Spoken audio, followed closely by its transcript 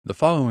The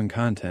following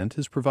content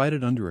is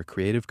provided under a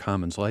Creative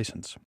Commons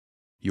license.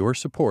 Your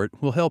support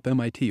will help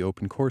MIT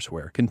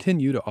OpenCourseware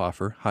continue to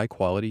offer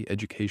high-quality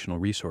educational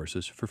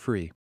resources for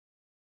free.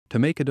 To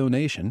make a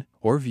donation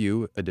or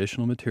view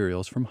additional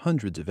materials from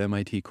hundreds of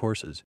MIT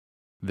courses,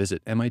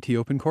 visit MIT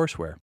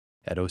OpenCourseware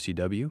at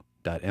ocw.mit.edu.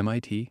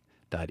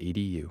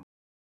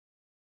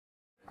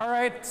 All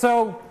right,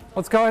 so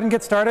let's go ahead and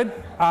get started.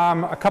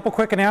 A couple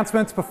quick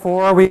announcements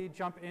before we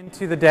jump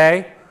into the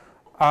day.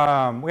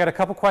 We had a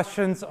couple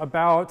questions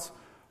about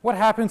what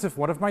happens if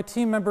one of my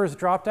team members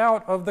dropped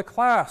out of the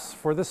class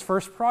for this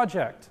first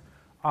project.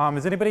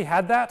 Has anybody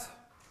had that?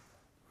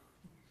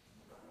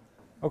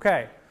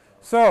 Okay,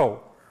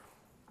 so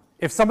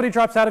if somebody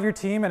drops out of your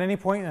team at any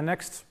point in the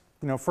next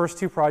first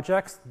two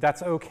projects,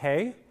 that's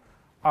okay.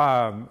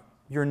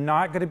 You're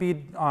not going to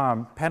be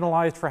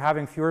penalized for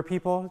having fewer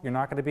people. You're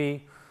not going to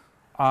be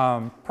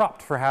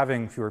propped for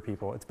having fewer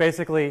people. It's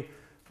basically,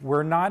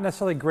 we're not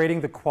necessarily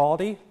grading the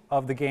quality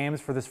of the games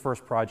for this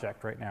first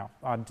project right now.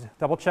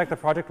 Double check the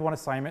project one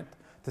assignment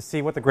to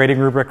see what the grading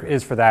rubric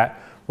is for that.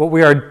 What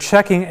we are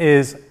checking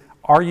is,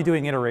 are you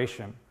doing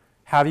iteration?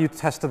 Have you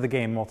tested the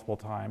game multiple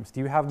times? Do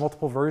you have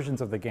multiple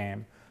versions of the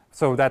game?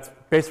 So that's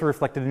basically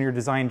reflected in your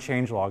design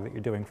changelog that you're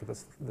doing for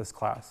this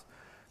class.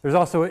 There's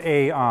also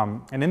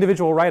an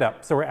individual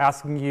write-up. So we're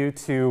asking you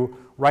to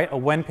write a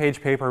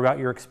one-page paper about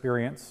your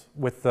experience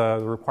with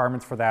the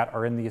requirements for that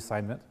are in the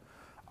assignment.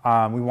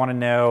 We want to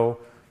know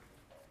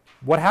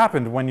what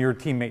happened when your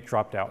teammate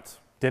dropped out.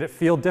 Did it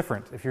feel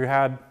different? If you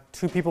had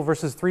 2 people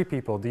versus 3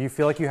 people, do you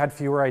feel like you had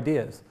fewer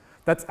ideas?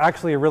 That's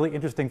actually a really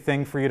interesting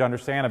thing for you to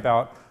understand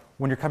about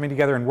when you're coming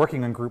together and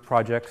working on group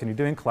projects and you're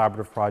doing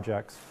collaborative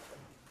projects.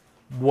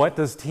 What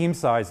does team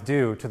size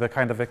do to the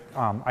kind of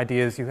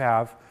ideas you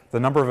have, the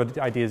number of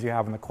ideas you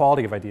have, and the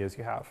quality of ideas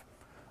you have?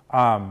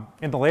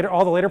 In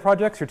all the later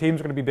projects, your teams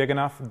are going to be big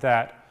enough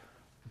that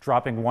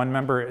dropping 1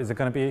 member isn't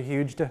going to be a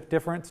huge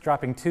difference.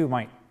 Dropping 2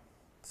 might.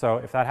 So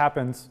if that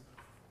happens,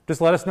 just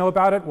let us know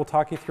about it. We'll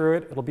talk you through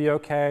it. It'll be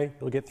okay.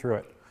 You'll get through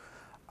it.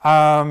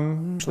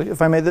 Actually,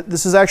 if I may,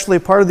 this is actually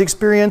part of the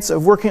experience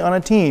of working on a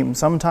team.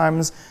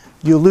 Sometimes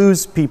you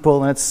lose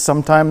people, and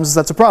sometimes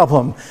that's a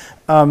problem.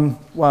 I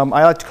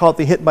like to call it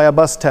the hit by a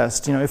bus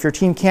test. If your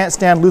team can't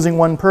stand losing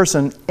one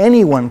person,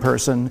 any one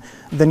person,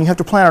 then you have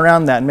to plan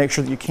around that and make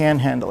sure that you can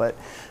handle it.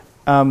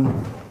 Other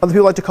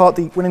people like to call it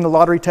the winning the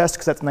lottery test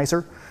because that's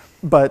nicer.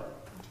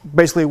 But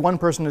basically, one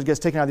person gets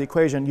taken out of the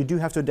equation. You do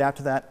have to adapt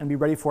to that and be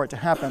ready for it to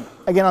happen.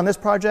 Again, on this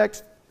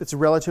project, it's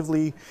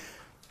relatively,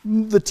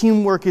 the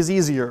teamwork is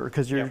easier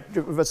because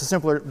it's a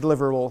simpler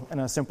deliverable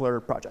and a simpler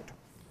project.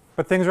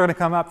 But things are going to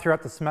come up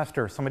throughout the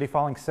semester. Somebody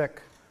falling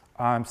sick,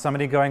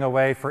 somebody going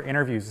away for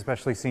interviews,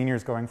 especially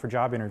seniors going for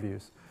job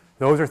interviews.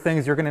 Those are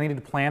things you're going to need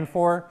to plan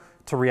for,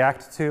 to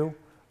react to,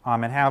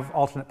 and have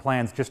alternate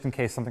plans just in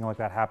case something like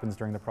that happens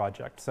during the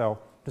project. So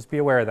just be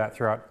aware of that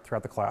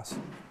throughout the class.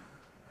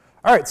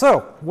 All right,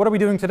 so what are we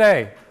doing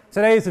today?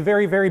 Today is a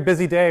very, very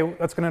busy day.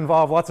 That's going to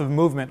involve lots of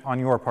movement on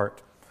your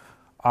part.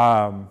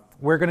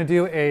 We're going to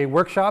do a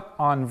workshop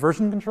on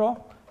version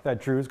control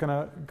that Drew's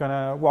going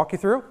to walk you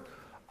through.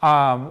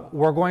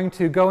 We're going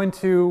to go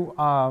into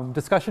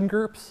discussion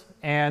groups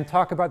and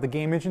talk about the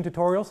game engine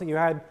tutorials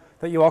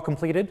that you all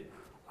completed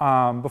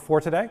before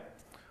today.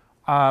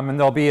 And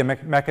there'll be a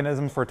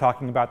mechanism for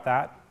talking about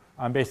that.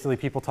 Basically,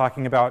 people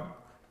talking about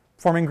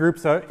forming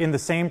groups in the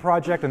same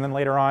project, and then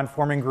later on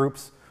forming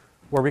groups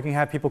where we can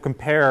have people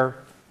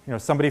compare,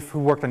 somebody who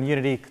worked on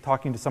Unity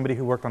talking to somebody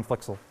who worked on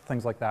Flixel,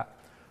 things like that.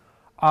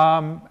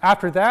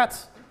 After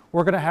that,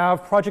 we're going to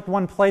have Project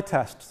 1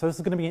 playtest. So this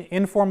is going to be an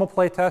informal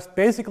playtest.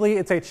 Basically,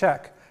 it's a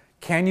check.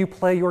 Can you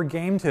play your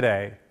game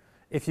today?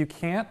 If you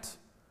can't,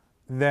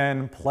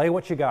 then play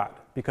what you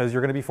got, because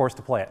you're going to be forced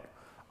to play it.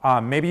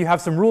 Maybe you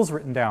have some rules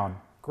written down.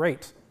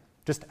 Great.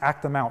 Just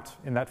act them out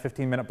in that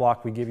 15-minute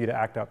block we give you to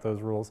act out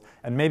those rules.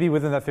 And maybe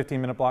within that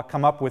 15-minute block,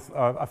 come up with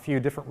a few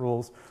different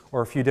rules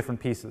or a few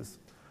different pieces.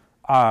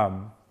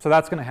 So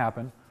that's going to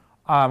happen.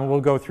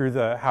 We'll go through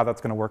how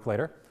that's going to work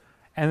later.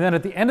 And then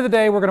at the end of the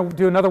day, we're going to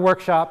do another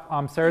workshop.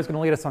 Sarah's going to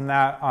lead us on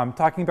that,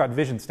 talking about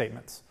vision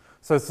statements.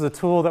 So this is a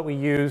tool that we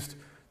used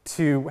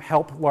to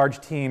help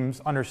large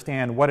teams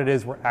understand what it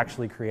is we're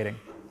actually creating.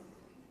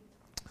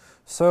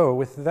 So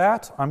with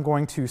that, I'm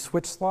going to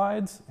switch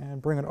slides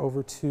and bring it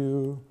over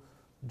to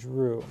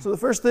Drew. So the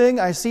first thing,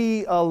 I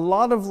see a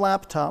lot of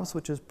laptops,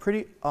 which is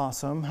pretty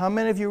awesome. How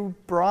many of you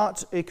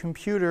brought a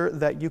computer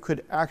that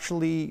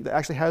actually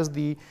has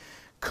the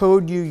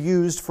code you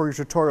used for your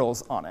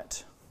tutorials on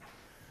it?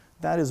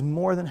 That is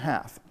more than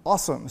half.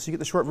 Awesome. So you get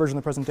the short version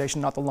of the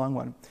presentation, not the long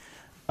one.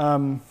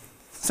 As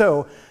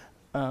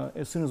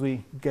soon as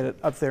we get it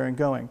up there and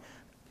going,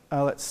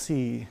 let's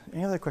see.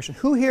 Any other question?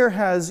 Who here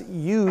has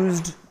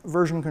used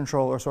version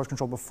control or source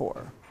control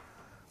before?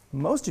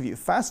 Most of you.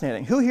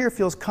 Fascinating. Who here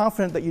feels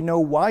confident that you know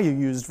why you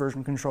used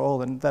version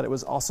control and that it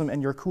was awesome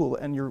and you're cool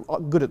and you're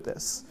good at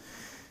this?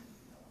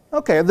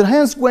 Okay, the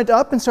hands went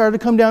up and started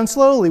to come down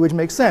slowly, which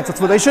makes sense.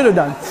 That's what they should have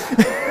done.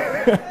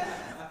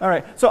 All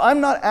right, so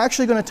I'm not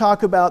actually going to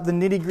talk about the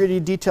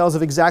nitty-gritty details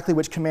of exactly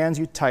which commands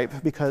you type,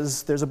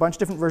 because there's a bunch of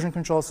different version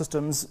control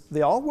systems.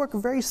 They all work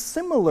very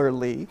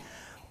similarly,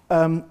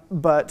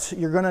 but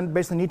you're going to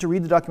basically need to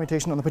read the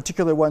documentation on the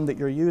particular one that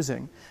you're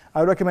using.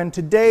 I would recommend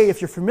today,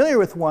 if you're familiar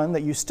with one,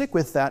 that you stick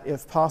with that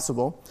if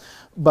possible,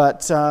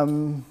 but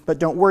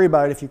don't worry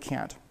about it if you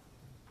can't.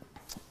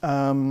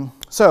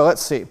 So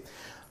let's see.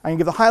 I can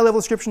give a high-level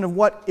description of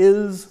what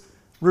is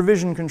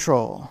revision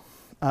control.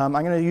 I'm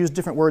going to use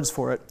different words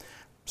for it.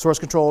 Source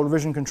control,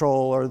 revision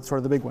control are sort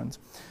of the big ones.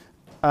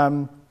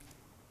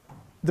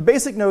 The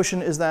basic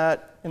notion is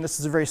that, and this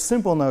is a very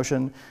simple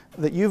notion,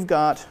 that you've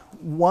got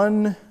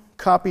one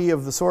copy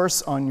of the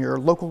source on your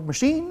local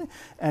machine,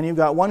 and you've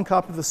got one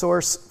copy of the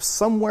source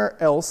somewhere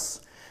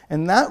else,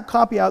 and that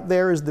copy out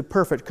there is the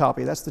perfect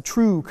copy. That's the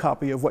true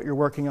copy of what you're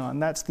working on.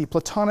 That's the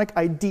platonic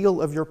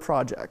ideal of your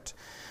project.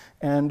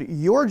 And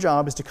your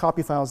job is to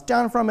copy files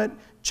down from it,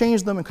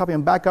 change them, and copy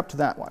them back up to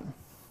that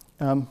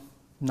one.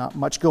 Not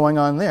much going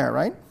on there,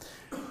 right?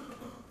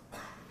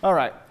 All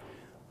right.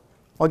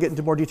 I'll get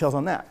into more details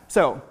on that.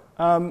 So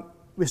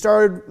we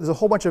started, there's a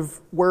whole bunch of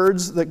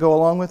words that go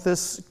along with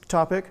this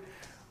topic.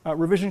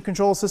 Revision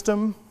control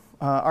system,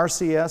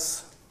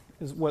 RCS,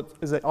 is what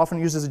is often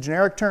used as a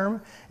generic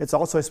term. It's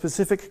also a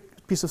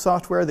specific piece of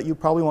software that you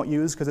probably won't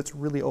use because it's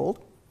really old.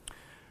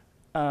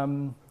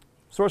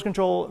 Source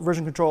control,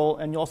 version control,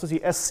 and you'll also see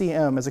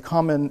SCM as a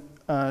common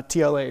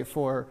TLA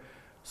for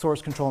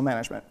source control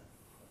management.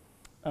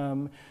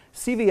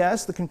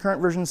 CVS, the concurrent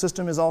version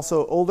system, is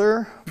also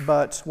older,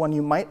 but one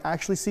you might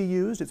actually see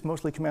used. It's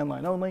mostly command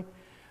line only.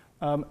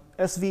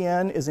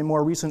 SVN is a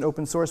more recent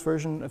open source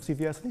version of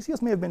CVS. I think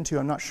CVS may have been too,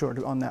 I'm not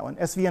sure on that one.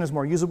 SVN is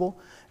more usable,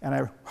 and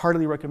I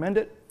heartily recommend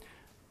it.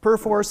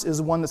 Perforce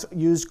is one that's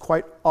used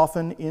quite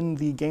often in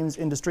the games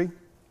industry.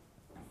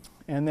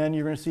 And then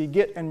you're going to see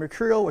Git and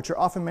Mercurial, which are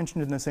often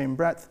mentioned in the same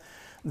breath.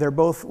 They're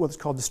both what's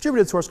called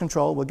distributed source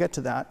control. We'll get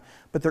to that.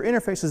 But their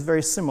interface is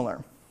very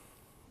similar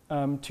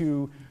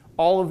to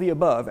all of the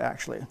above,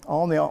 actually.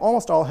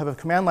 Almost all have a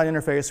command line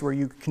interface where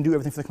you can do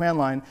everything for the command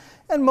line,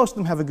 and most of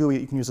them have a GUI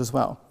that you can use as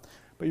well.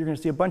 But you're going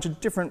to see a bunch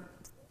of different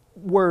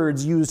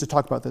words used to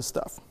talk about this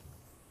stuff.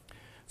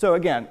 So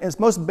again, in its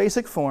most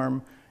basic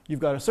form,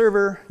 you've got a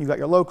server, you've got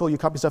your local, you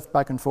copy stuff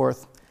back and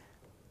forth.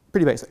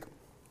 Pretty basic.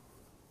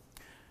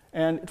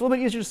 And it's a little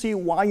bit easier to see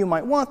why you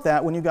might want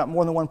that when you've got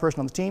more than one person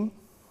on the team.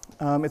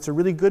 It's a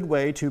really good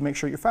way to make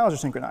sure your files are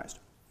synchronized.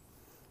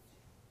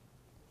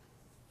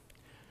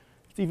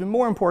 It's even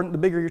more important the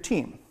bigger your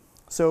team.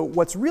 So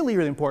what's really,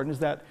 really important is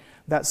that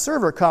that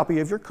server copy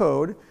of your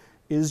code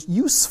is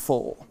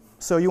useful.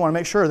 So you want to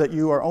make sure that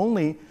you are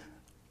only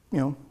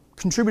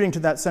contributing to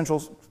that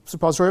central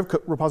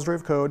repository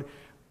of code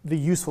the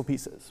useful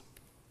pieces.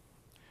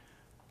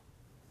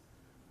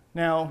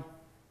 Now,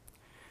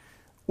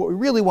 what we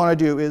really want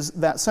to do is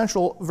that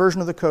central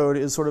version of the code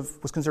is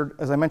was considered,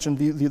 as I mentioned,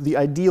 the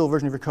ideal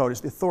version of your code. It's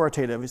the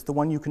authoritative. It's the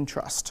one you can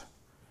trust.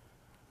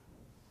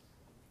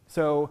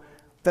 So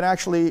that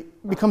actually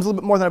becomes a little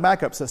bit more than a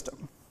backup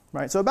system,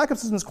 right? So a backup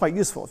system is quite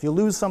useful. If you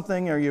lose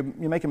something or you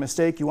make a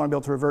mistake, you want to be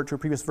able to revert to a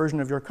previous version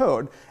of your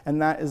code,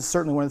 and that is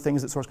certainly one of the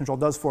things that source control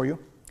does for you.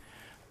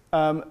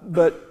 And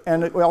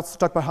we also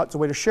talk about how it's a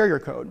way to share your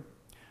code.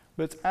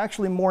 But it's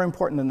actually more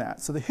important than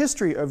that. So the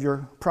history of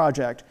your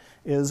project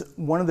is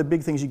one of the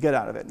big things you get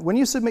out of it. When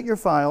you submit your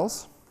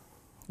files,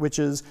 which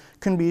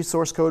can be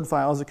source code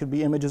files, it could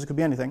be images, it could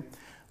be anything.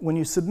 When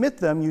you submit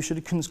them, you should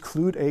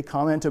include a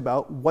comment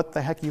about what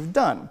the heck you've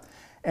done.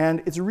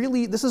 And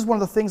this is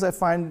one of the things I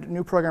find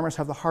new programmers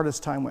have the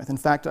hardest time with. In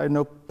fact, I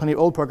know plenty of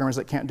old programmers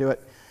that can't do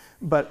it.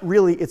 But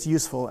really, it's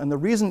useful. And the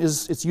reason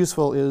it's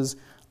useful is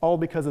all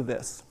because of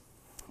this.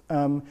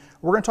 We're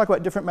going to talk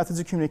about different methods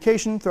of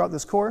communication throughout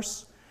this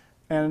course.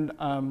 And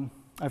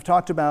I've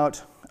talked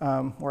about,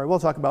 or I will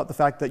talk about, the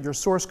fact that your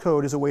source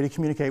code is a way to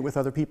communicate with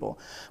other people.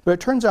 But it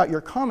turns out your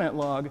comment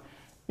log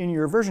in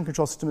your version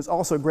control system is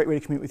also a great way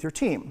to communicate with your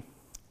team.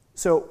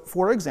 So,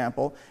 for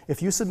example,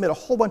 if you submit a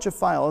whole bunch of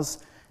files,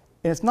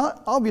 and it's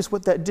not obvious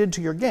what that did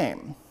to your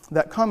game,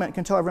 that comment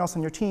can tell everyone else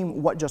on your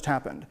team what just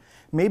happened.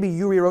 Maybe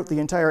you rewrote the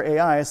entire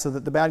AI so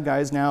that the bad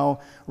guys now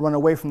run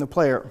away from the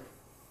player.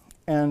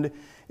 And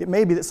it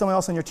may be that someone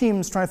else on your team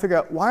is trying to figure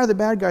out, why are the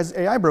bad guys'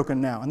 AI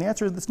broken now? And the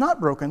answer is it's not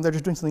broken, they're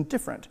just doing something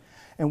different.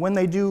 And when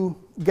they do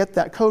get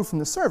that code from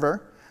the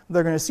server,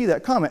 they're going to see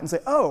that comment and say,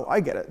 oh, I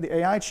get it, the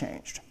AI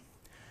changed.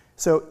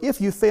 So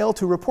if you fail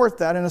to report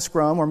that in a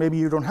Scrum, or maybe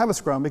you don't have a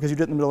Scrum because you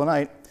did it in the middle of the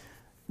night,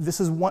 this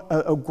is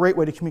a great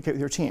way to communicate with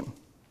your team.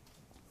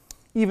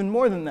 Even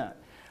more than that,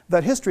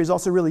 that history is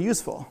also really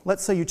useful.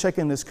 Let's say you check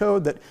in this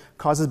code that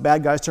causes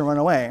bad guys to run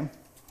away,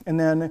 and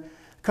then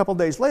a couple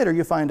days later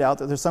you find out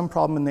that there's some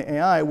problem in the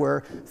AI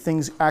where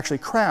things actually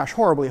crash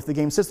horribly if the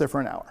game sits there for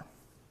an hour.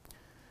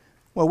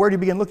 Well, where do you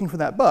begin looking for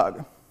that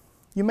bug?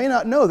 You may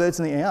not know that it's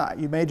in the AI.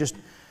 You may just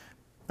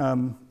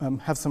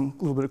have some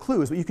little bit of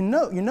clues, but you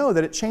know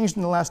that it changed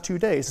in the last 2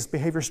 days. This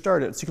behavior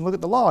started. So you can look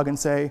at the log and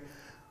say,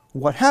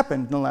 what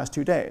happened in the last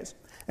 2 days?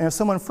 And if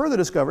someone further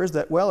discovers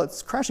that, well,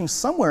 it's crashing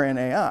somewhere in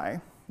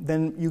AI,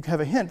 then you have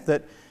a hint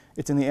that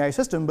it's in the AI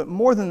system, but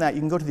more than that, you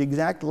can go to the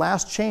exact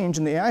last change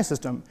in the AI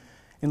system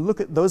and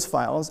look at those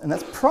files, and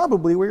that's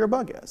probably where your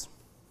bug is.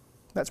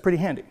 That's pretty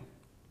handy.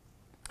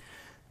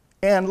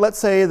 And let's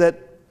say that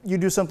you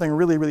do something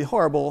really, really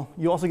horrible,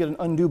 you also get an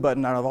undo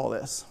button out of all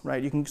this,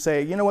 right? You can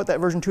say, you know what, that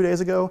version 2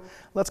 days ago,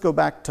 let's go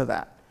back to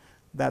that.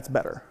 That's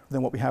better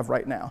than what we have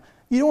right now.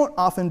 You don't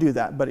often do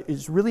that, but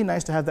it's really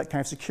nice to have that kind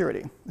of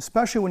security,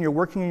 especially when you're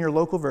working in your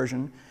local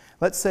version.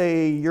 Let's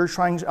say you're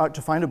trying out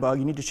to find a bug,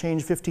 you need to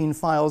change 15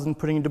 files and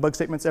putting in debug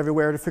statements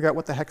everywhere to figure out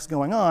what the heck's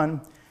going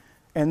on,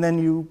 and then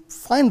you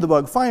find the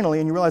bug finally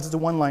and you realize it's a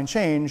one-line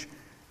change.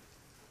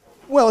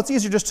 Well, it's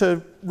easier just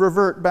to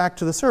revert back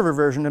to the server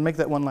version and make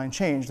that one-line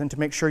change than to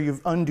make sure you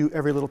undo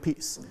every little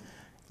piece.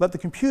 Let the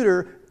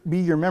computer be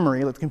your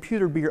memory, let the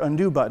computer be your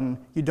undo button.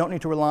 You don't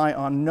need to rely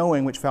on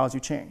knowing which files you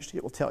changed.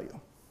 It will tell you.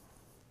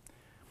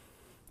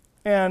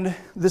 And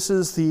this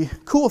is the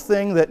cool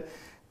thing that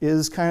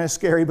is kind of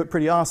scary but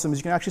pretty awesome, is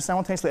you can actually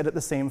simultaneously edit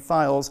the same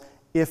files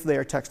if they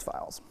are text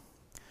files.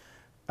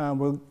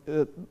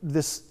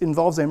 This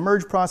involves a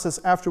merge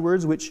process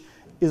afterwards, which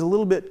is a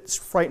little bit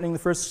frightening the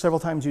first several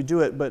times you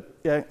do it, but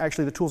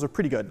actually the tools are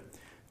pretty good.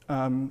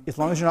 As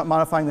long as you're not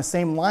modifying the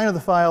same line of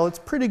the file, it's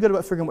pretty good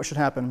about figuring what should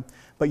happen,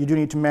 but you do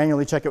need to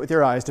manually check it with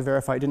your eyes to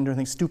verify it didn't do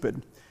anything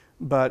stupid.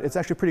 But it's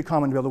actually pretty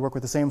common to be able to work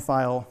with the same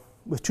file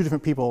with 2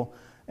 different people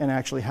and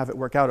actually have it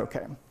work out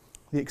okay.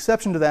 The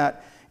exception to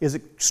that is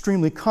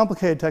extremely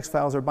complicated text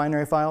files or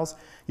binary files.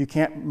 You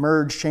can't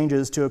merge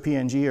changes to a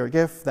PNG or a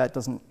GIF. That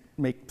doesn't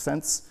make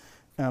sense,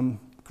 at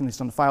least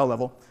on the file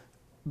level.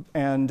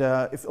 And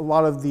if a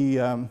lot of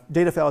the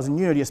data files in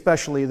Unity,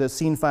 especially the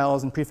scene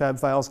files and prefab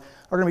files,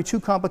 are going to be too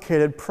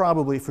complicated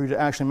probably for you to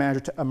actually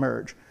manage to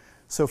merge.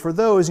 So for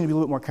those, you need to be a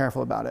little bit more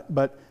careful about it.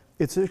 But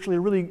it's actually a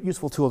really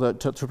useful tool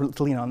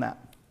to lean on that.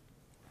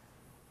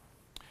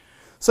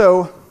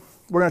 So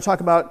we're going to talk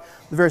about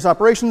the various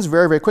operations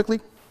very, very quickly.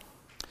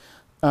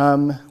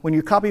 When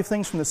you copy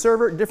things from the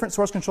server, different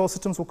source control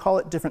systems will call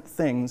it different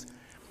things.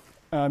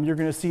 You're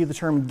going to see the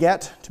term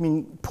get to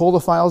mean pull the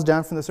files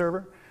down from the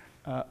server.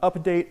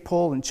 Update,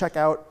 pull, and check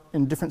out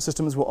in different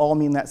systems will all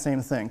mean that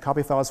same thing,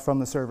 copy files from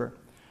the server.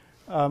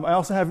 I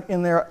also have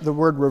in there the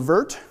word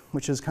revert,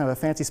 which is kind of a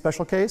fancy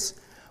special case.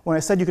 When I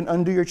said you can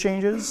undo your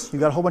changes,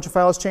 you've got a whole bunch of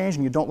files changed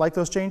and you don't like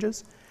those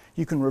changes,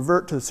 you can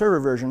revert to the server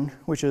version,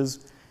 which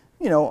is,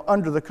 you know,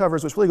 under the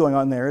covers, what's really going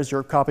on there is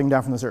you're copying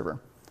down from the server.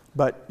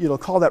 But it'll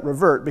call that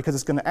revert because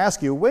it's going to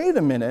ask you, wait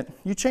a minute,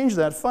 you changed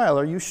that file,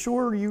 are you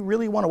sure you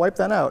really want to wipe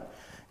that out?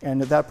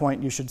 And at that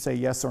point, you should say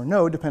yes or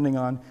no, depending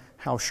on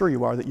how sure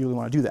you are that you really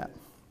want to do that.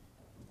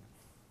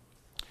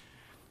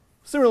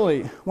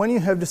 Similarly, when you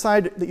have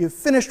decided that you've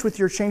finished with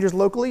your changes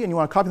locally and you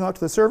want to copy them out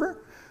to the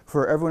server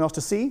for everyone else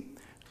to see,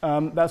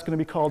 that's going to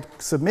be called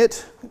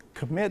submit,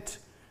 commit,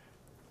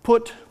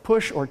 put,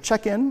 push, or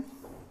check-in.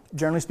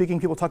 Generally speaking,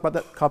 people talk about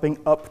that copying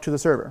up to the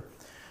server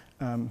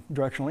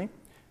directionally.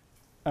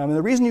 And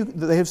the reason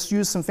they have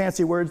used some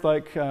fancy words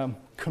like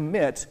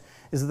commit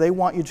is that they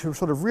want you to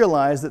sort of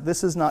realize that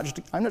this is not just,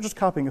 I'm not just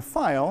copying a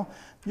file,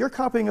 you're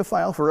copying a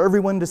file for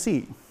everyone to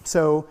see.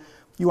 So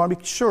you want to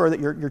be sure that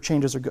your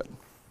changes are good.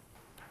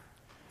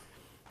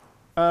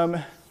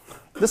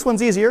 This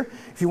one's easier.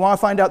 If you want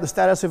to find out the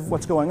status of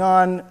what's going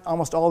on,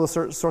 almost all the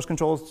source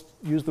controls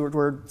use the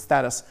word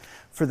status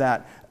for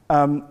that.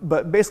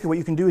 But basically what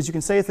you can do is you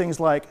can say things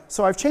like,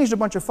 so I've changed a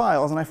bunch of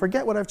files and I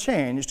forget what I've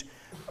changed.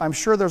 I'm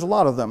sure there's a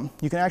lot of them.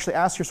 You can actually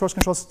ask your source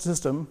control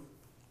system,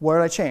 what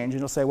did I change? And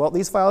it'll say, well,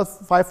 these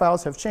 5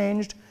 files have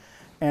changed.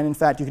 And in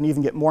fact, you can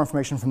even get more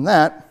information from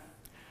that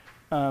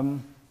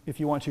if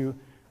you want to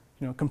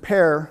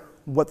compare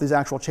what these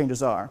actual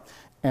changes are.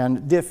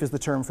 And diff is the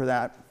term for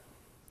that.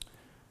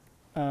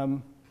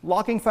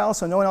 Locking files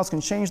so no one else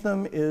can change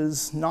them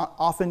is not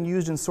often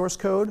used in source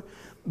code,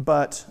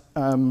 but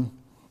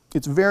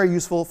it's very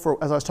useful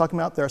for, as I was talking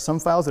about, there are some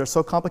files that are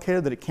so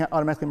complicated that it can't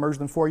automatically merge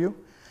them for you,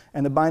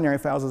 and the binary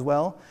files as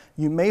well.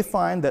 You may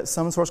find that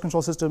some source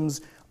control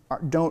systems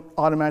don't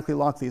automatically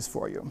lock these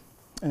for you.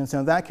 And so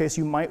in that case,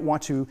 you might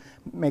want to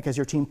make as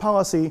your team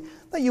policy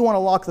that you want to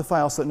lock the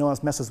file so that no one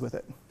else messes with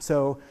it.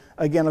 So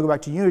again, I'll go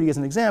back to Unity as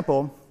an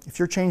example. If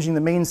you're changing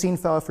the main scene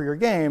file for your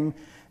game,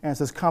 and it's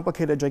this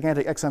complicated,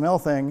 gigantic XML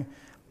thing,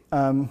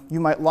 you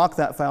might lock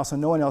that file so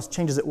no one else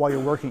changes it while you're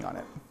working on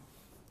it.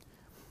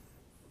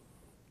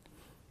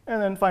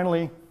 And then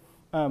finally,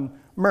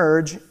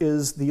 merge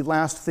is the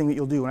last thing that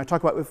you'll do. When I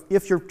talk about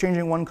if you're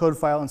changing one code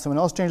file and someone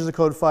else changes a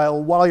code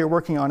file while you're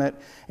working on it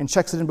and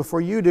checks it in before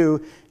you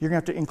do, you're going to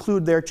have to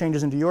include their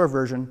changes into your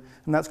version,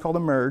 and that's called a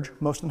merge.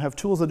 Most of them have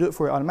tools that do it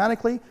for you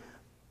automatically,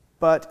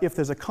 but if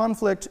there's a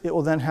conflict, it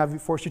will then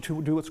force you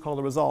to do what's called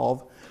a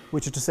resolve,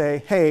 which is to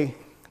say, hey,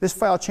 this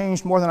file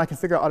changed more than I can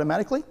figure out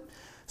automatically,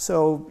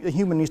 so a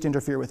human needs to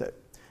interfere with it.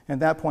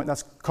 And at that point,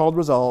 that's called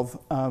resolve,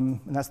 and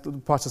that's the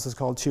process is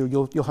called too.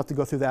 You'll have to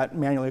go through that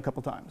manually a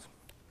couple times.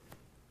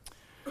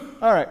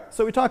 All right,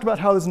 so we talked about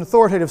how there's an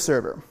authoritative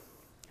server. And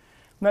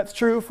that's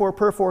true for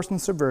perforce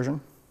and subversion.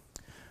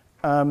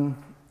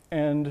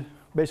 And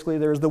basically,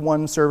 there's the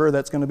one server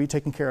that's going to be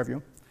taking care of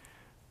you.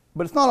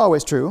 But it's not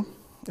always true.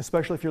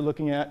 especially if you're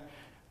looking at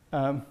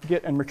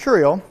Git and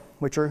Mercurial,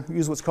 which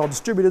use what's called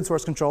distributed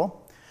source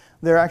control.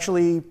 There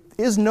actually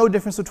is no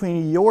difference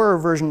between your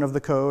version of the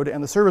code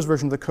and the server's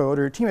version of the code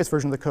or your teammate's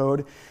version of the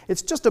code.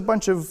 It's just a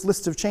bunch of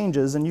lists of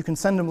changes, and you can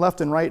send them left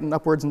and right and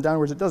upwards and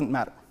downwards. It doesn't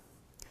matter.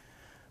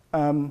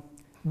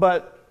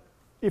 But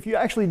if you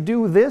actually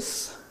do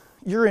this,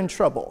 you're in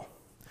trouble,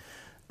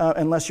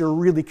 unless you're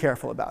really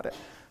careful about it.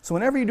 So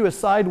whenever you do a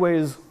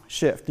sideways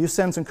shift, you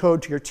send some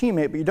code to your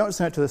teammate, but you don't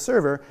send it to the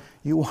server,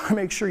 you want to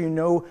make sure you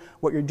know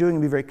what you're doing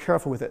and be very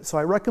careful with it. So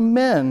I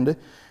recommend,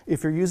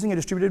 if you're using a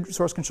distributed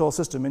source control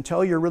system,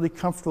 until you're really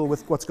comfortable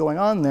with what's going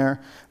on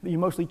there, that you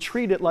mostly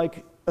treat it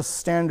like a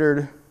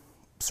standard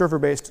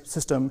server-based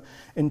system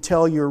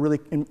until you're really,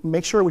 and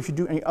make sure if you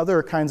do any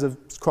other kinds of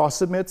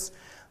cross-submits,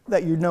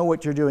 that you know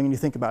what you're doing and you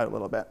think about it a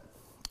little bit.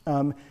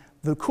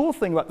 The cool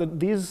thing about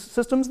these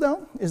systems,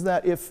 though, is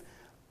that if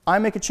I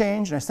make a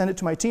change and I send it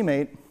to my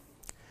teammate,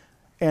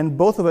 and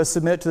both of us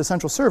submit it to the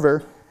central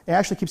server, it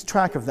actually keeps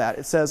track of that.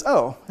 It says,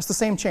 oh, it's the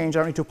same change, I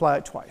don't need to apply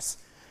it twice.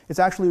 It's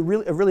actually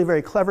a really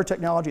very clever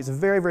technology. It's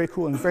very, very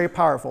cool and very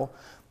powerful.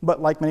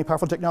 But like many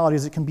powerful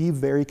technologies, it can be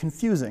very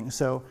confusing.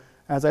 So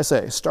as I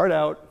say, start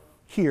out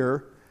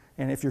here,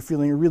 and if you're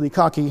feeling really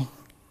cocky,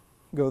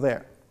 go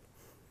there.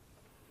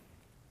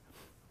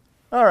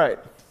 All right,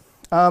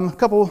 a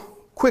couple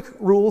quick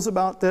rules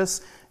about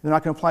this. They're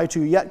not going to apply to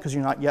you yet because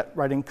you're not yet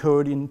writing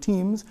code in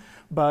teams,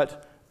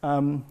 but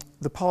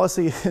the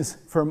policy is,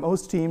 for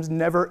most teams,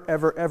 never,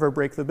 ever, ever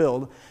break the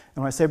build.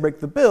 And when I say break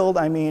the build,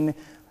 I mean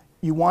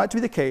you want it to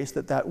be the case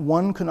that that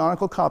one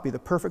canonical copy, the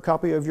perfect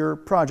copy of your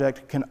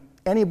project,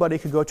 anybody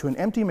could go to an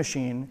empty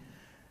machine,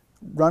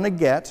 run a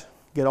get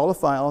all the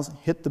files,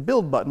 hit the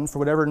build button for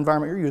whatever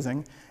environment you're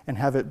using, and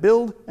have it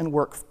build and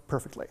work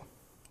perfectly.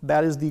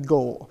 That is the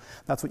goal.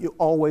 That's what you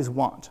always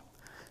want.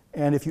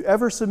 And if you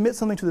ever submit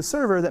something to the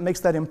server that makes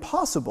that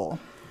impossible,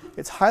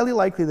 it's highly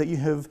likely that you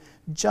have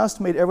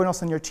just made everyone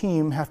else on your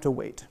team have to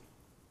wait.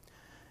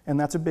 And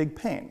that's a big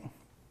pain,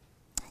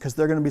 because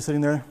they're going to be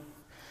sitting there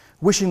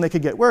wishing they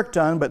could get work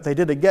done, but they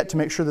did a get to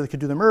make sure that they could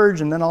do the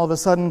merge, and then all of a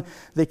sudden,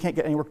 they can't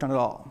get any work done at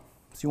all.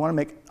 So you want to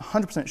make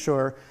 100%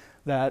 sure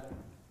that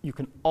you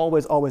can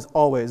always, always,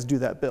 always do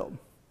that build.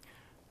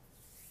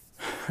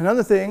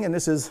 Another thing, and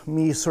this is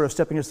me sort of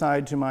stepping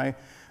aside to my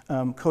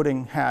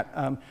coding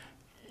hat,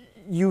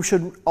 you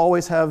should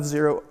always have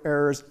 0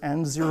 errors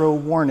and 0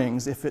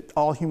 warnings if at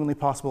all humanly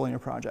possible in your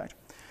project.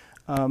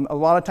 A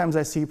lot of times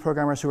I see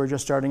programmers who are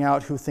just starting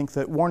out who think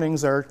that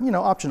warnings are,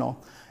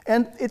 optional.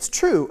 And it's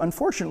true.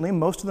 Unfortunately,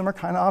 most of them are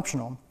kind of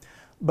optional.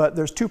 But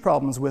there's 2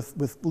 problems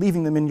with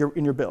leaving them in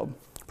your build.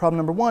 Problem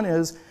number 1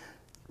 is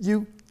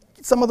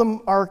some of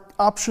them are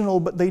optional,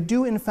 but they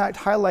do in fact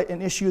highlight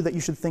an issue that you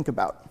should think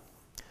about.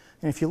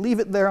 And if you leave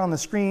it there on the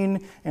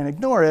screen and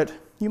ignore it,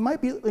 you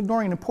might be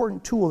ignoring an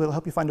important tool that'll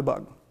help you find a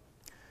bug.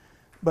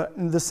 But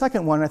the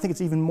second one, and I think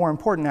it's even more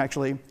important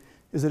actually,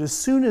 is that as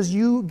soon as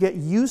you get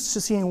used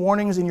to seeing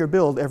warnings in your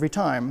build every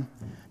time,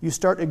 you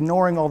start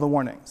ignoring all the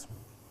warnings.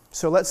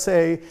 So let's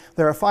say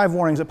there are 5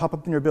 warnings that pop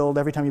up in your build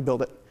every time you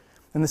build it.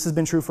 And this has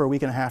been true for a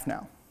week and a half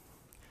now.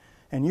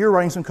 And you're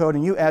writing some code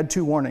and you add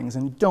 2 warnings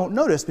and you don't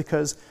notice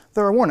because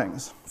there are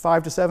warnings.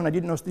 5 to 7, you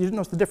didn't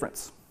notice the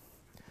difference.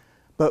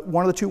 But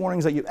one of the 2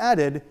 warnings that you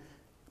added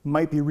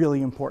might be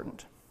really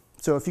important.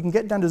 So if you can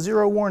get down to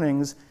 0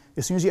 warnings,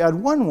 as soon as you add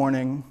 1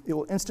 warning, it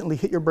will instantly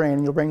hit your brain,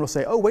 and your brain will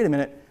say, oh, wait a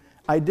minute,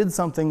 I did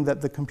something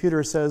that the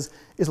computer says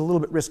is a little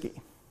bit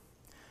risky.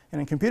 And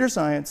in computer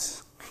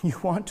science, you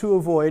want to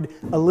avoid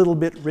a little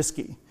bit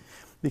risky,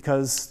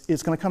 because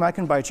it's going to come back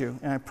and bite you.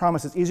 And I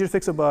promise it's easier to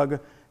fix a bug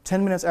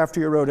 10 minutes after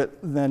you wrote it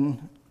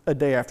than a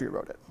day after you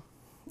wrote it.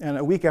 And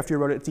a week after you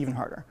wrote it, it's even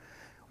harder.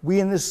 We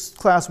in this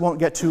class won't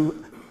get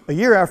to a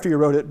year after you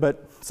wrote it,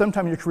 but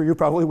sometime in your career you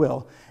probably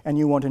will, and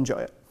you won't enjoy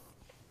it.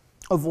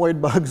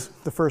 Avoid bugs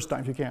the first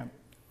time if you can.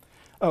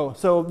 Oh,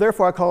 so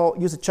therefore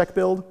use a check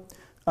build.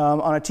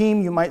 On a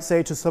team, you might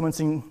say to someone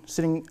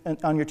sitting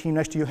on your team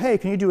next to you, hey,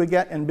 can you do a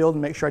get and build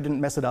and make sure I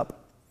didn't mess it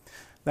up?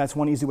 That's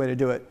one easy way to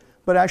do it.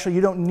 But actually,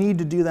 you don't need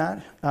to do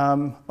that.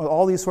 With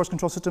all these source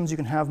control systems, you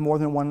can have more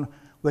than one,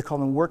 they call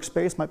them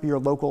workspace, might be your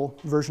local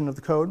version of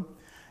the code.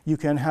 You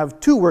can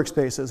have 2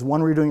 workspaces, one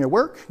where you're doing your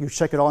work, you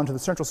check it all into the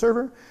central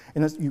server,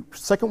 and then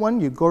second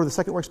one, you go to the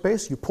second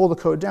workspace, you pull the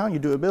code down, you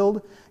do a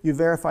build, you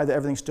verify that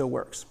everything still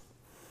works.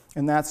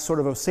 And that's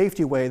sort of a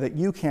safety way that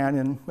you can,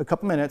 in a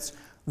couple minutes,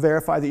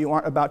 verify that you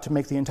aren't about to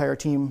make the entire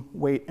team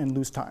wait and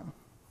lose time.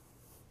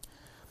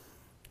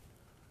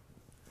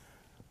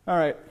 All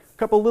right, a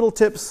couple little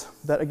tips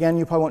that, again,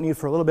 you probably won't need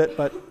for a little bit,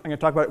 but I'm going to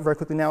talk about it very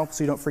quickly now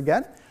so you don't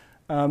forget.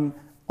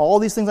 All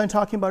these things I'm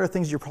talking about are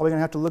things you're probably going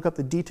to have to look up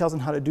the details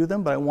on how to do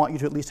them, but I want you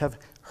to at least have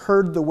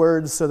heard the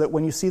words so that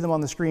when you see them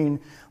on the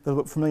screen, they'll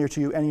look familiar to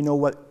you and you know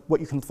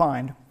what you can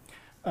find.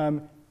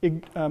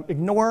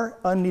 Ignore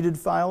unneeded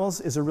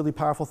files is a really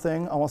powerful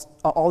thing. Almost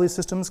all these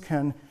systems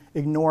can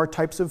ignore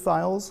types of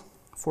files.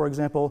 For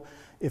example,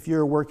 if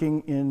you're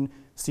working in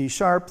C#,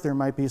 there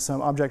might be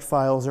some object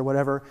files or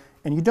whatever,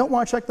 and you don't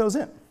want to check those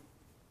in.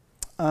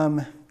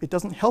 It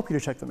doesn't help you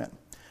to check them in.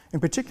 In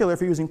particular,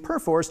 if you're using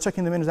Perforce,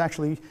 checking them in is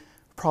actually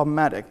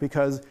problematic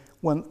because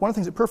one of the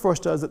things that Perforce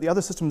does that the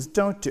other systems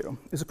don't do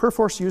is that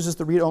Perforce uses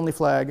the read-only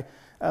flag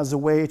as a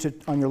way to,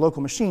 on your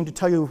local machine, to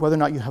tell you whether or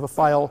not you have a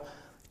file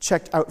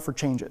checked out for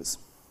changes.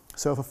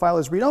 So if a file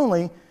is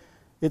read-only,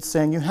 it's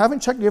saying you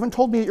haven't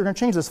told me that you're going to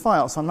change this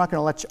file, so I'm not going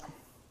to let you.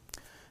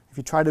 If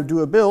you try to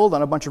do a build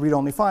on a bunch of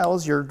read-only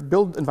files, your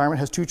build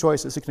environment has two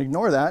choices. It can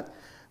ignore that,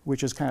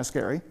 which is kind of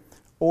scary,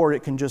 or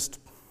it can just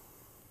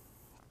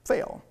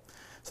fail.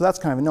 So that's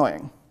kind of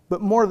annoying.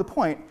 But more to the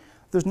point,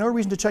 there's no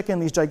reason to check in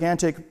these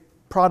gigantic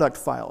product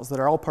files that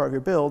are all part of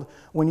your build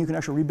when you can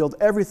actually rebuild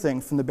everything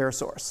from the bare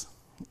source.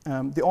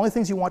 The only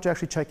things you want to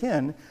actually check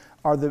in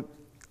are the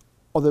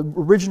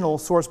original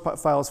source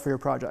files for your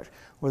project,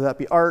 whether that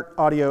be art,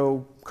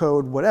 audio,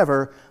 code,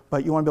 whatever,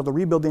 but you want to be able to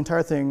rebuild the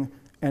entire thing.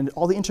 And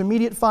all the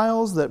intermediate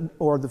files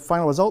or the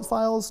final result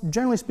files,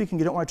 generally speaking,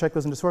 you don't want to check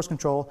those into source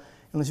control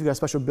unless you've got a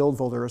special build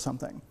folder or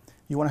something.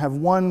 You want to have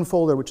one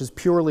folder which is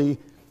purely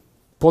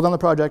pull down the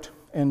project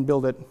and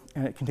build it,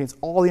 and it contains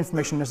all the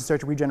information necessary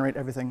to regenerate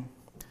everything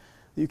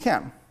that you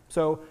can.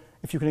 So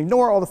if you can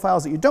ignore all the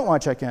files that you don't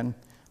want to check in,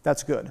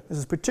 that's good. This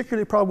is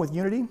particularly a problem with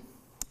Unity.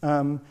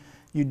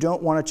 You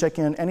don't want to check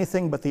in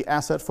anything but the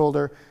asset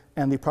folder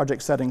and the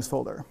project settings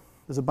folder.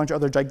 There's a bunch of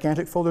other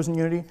gigantic folders in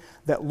Unity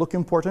that look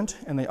important,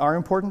 and they are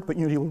important, but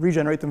Unity will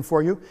regenerate them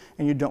for you,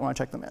 and you don't want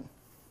to check them in.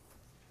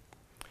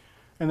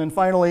 And then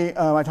finally,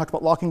 I talked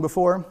about locking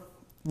before.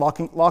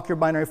 Lock your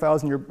binary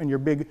files and your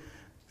big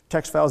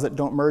text files that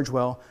don't merge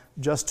well,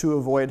 just to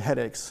avoid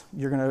headaches.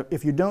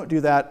 If you don't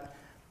do that,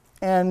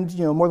 and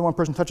more than one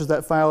person touches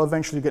that file,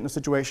 eventually you get in a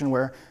situation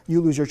where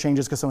you lose your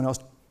changes because someone else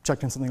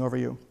checked in something over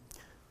you.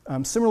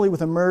 Similarly,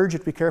 with a merge, you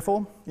have to be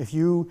careful. If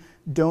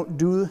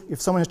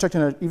someone has checked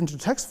in even to a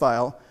text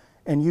file,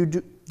 and you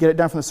get it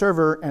down from the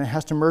server, and it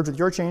has to merge with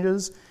your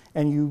changes,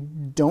 and you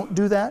don't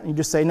do that, and you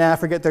just say, nah,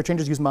 forget their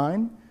changes, use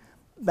mine,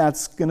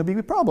 that's going to be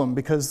a problem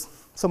because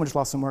someone just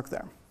lost some work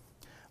there.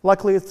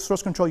 Luckily, with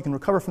source control, you can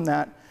recover from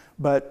that,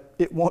 but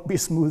it won't be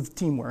smooth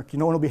teamwork.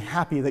 No one will be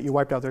happy that you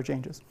wiped out their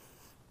changes.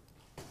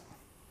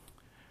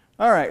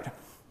 All right,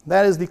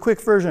 that is the quick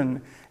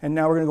version. And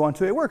now we're going to go on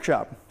to a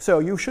workshop. So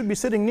you should be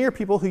sitting near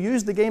people who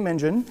use the game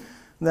engine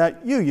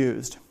that you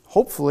used.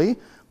 Hopefully,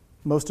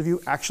 most of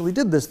you actually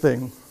did this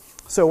thing.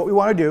 So what we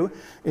want to do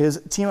is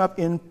team up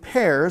in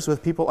pairs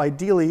with people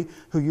ideally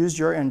who used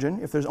your engine.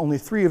 If there's only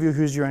 3 of you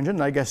who used your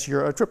engine, I guess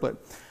you're a triplet.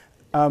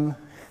 And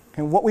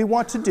what we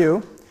want to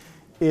do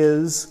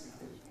is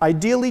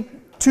ideally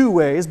 2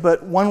 ways,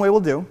 but one way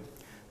will do.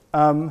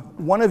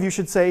 One of you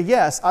should say,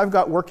 yes, I've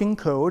got working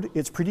code.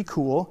 It's pretty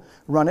cool.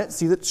 Run it,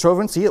 show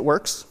and see it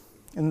works.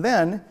 And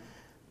then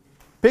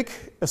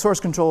pick a source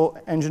control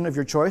engine of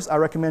your choice. I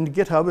recommend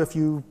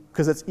GitHub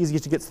because it's easy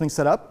to get things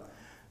set up.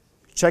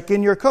 Check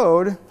in your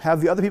code, have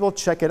the other people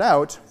check it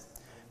out,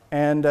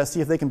 and see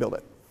if they can build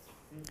it.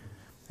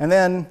 And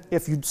then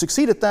if you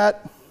succeed at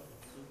that,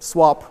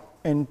 swap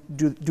and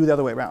do the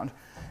other way around.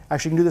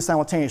 Actually, you can do this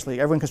simultaneously.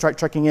 Everyone can start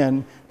checking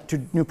in to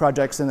new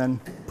projects and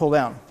then pull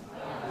down.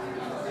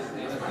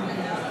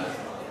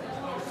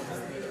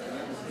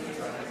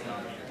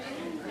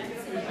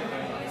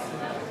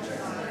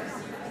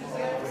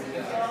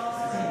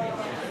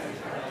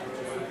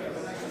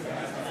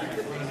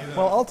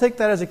 Well, I'll take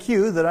that as a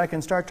cue that I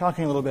can start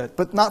talking a little bit,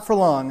 but not for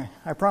long,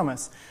 I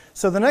promise.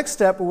 So the next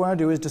step we want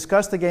to do is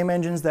discuss the game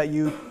engines that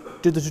you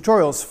did the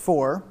tutorials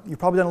for. You've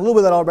probably done a little bit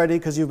of that already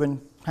because you've been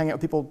hanging out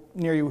with people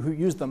near you who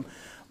use them.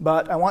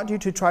 But I want you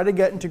to try to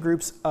get into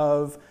groups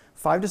of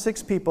 5 to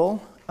 6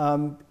 people.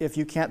 If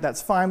you can't,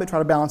 that's fine, but try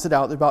to balance it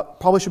out. There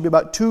probably should be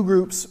about 2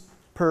 groups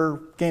per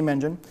game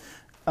engine.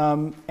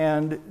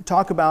 And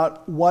talk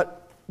about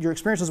what your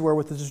experiences were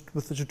with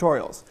the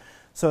tutorials.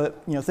 So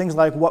things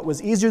like what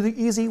was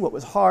easy, what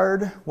was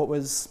hard, what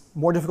was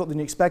more difficult than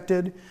you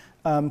expected.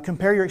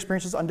 Compare your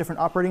experiences on different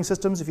operating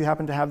systems if you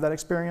happen to have that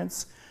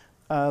experience.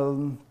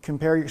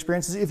 Compare your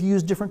experiences if you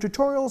use different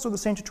tutorials or the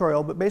same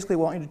tutorial, but basically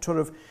we want you to sort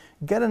of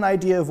get an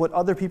idea of what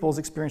other people's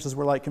experiences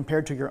were like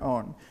compared to your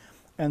own.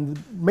 And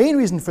the main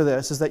reason for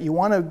this is that you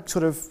want to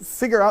sort of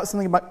figure out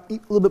something a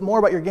little bit more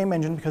about your game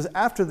engine, because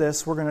after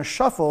this we're going to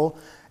shuffle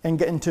and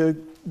get into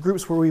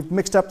groups where we've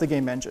mixed up the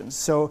game engines.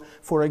 So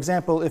for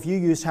example, if you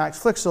used Hax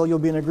Flixel, you'll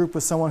be in a group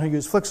with someone who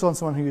used Flixel and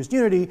someone who used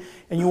Unity,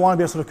 and you want to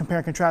be able to sort of compare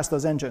and contrast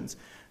those engines.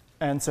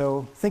 And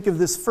so think of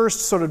this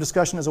first sort of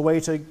discussion as a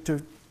way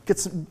to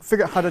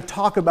figure out how to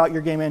talk about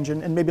your game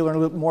engine and maybe learn a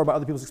little more about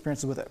other people's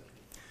experiences with it.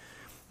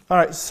 All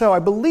right, so I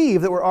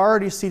believe that we're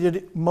already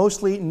seated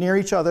mostly near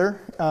each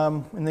other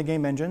in the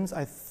game engines.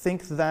 I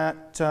think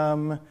that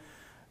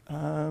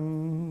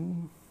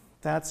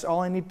that's all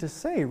I need to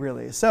say,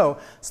 really. So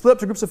split up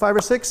to groups of 5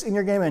 or 6 in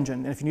your game engine.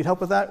 And if you need help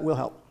with that, we'll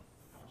help.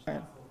 Okay.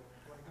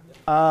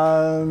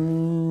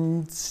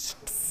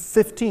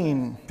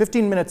 15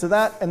 minutes of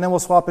that, and then we'll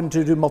swap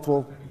into do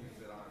multiple.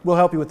 We'll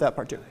help you with that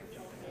part too.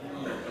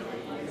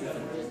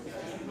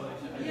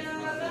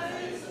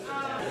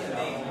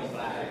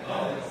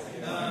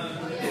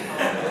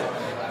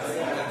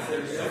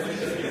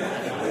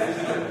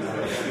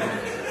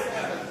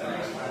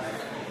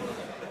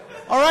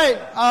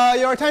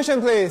 Your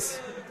attention, please.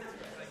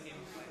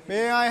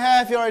 May I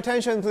have your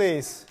attention,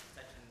 please?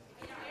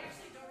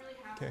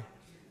 Okay.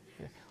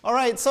 All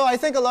right, so I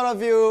think a lot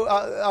of you,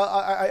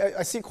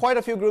 I see quite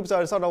a few groups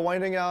are sort of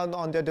winding down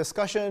on their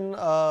discussion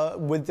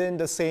within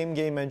the same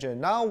game engine.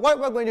 Now, what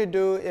we're going to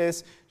do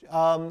is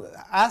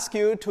ask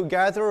you to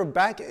gather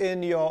back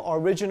in your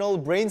original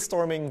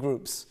brainstorming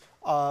groups,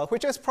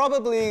 which is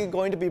probably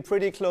going to be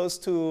pretty close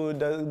to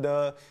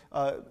the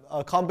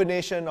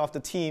combination of the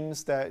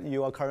teams that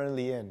you are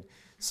currently in.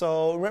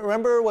 So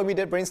remember when we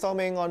did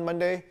brainstorming on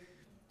Monday?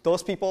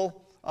 Those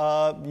people,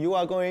 you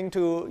are going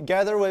to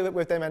gather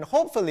with them, and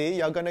hopefully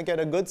you're going to get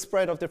a good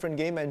spread of different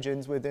game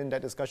engines within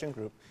that discussion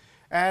group.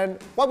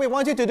 And what we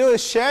want you to do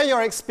is share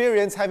your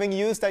experience having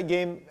used that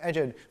game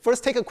engine.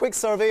 First, take a quick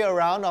survey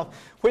around of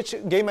which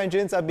game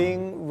engines are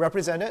being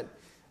represented.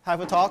 Have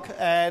a talk,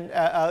 and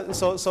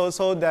so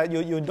that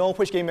you know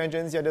which game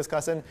engines you're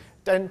discussing.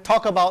 Then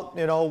talk about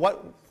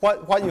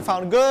what you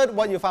found good,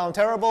 what you found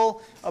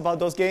terrible about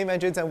those game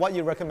engines, and what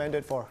you recommend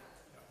it for.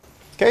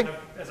 Okay.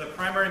 As a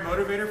primary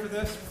motivator for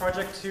this,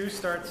 Project 2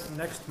 starts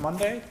next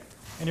Monday,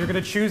 and you're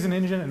going to choose an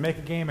engine and make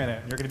a game in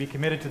it. And you're going to be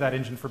committed to that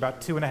engine for about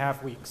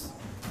 2.5 weeks.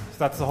 So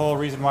that's the whole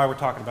reason why we're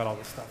talking about all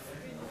this stuff.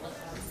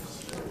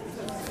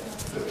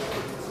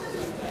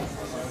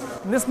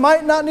 This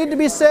might not need to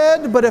be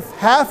said, but if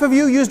half of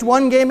you used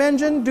one game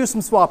engine, do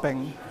some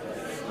swapping.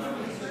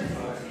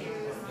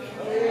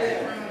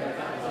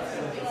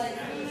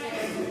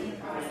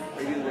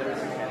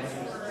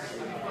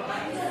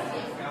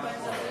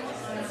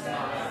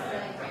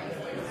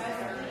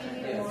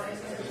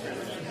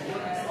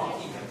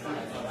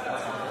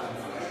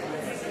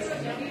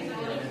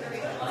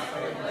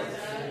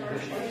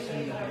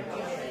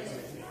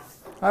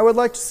 I would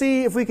like to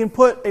see if we can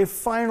put a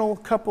final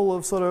couple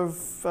of sort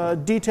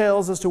of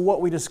details as to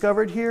what we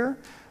discovered here.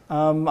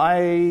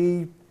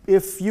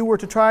 If you were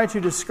to try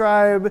to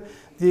describe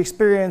the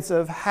experience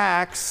of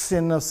hacks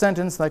in a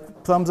sentence,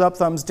 like thumbs up,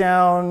 thumbs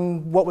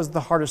down, what was the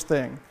hardest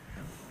thing?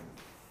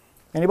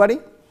 Anybody?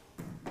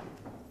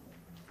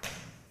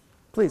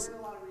 Please. There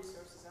weren't a lot of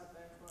resources out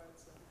there for it.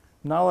 So.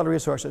 Not a lot of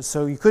resources.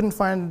 So you couldn't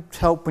find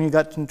help when you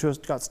got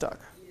stuck.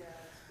 Yeah,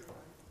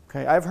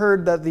 Okay, I've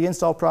heard that the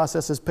install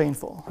process is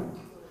painful.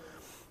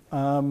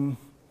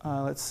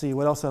 Let's see,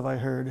 what else have I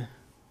heard?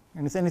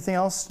 Anything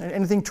else?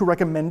 Anything to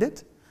recommend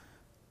it?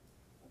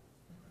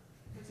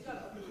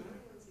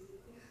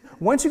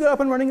 Once you got up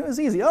and running, it was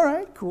easy. All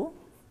right, cool.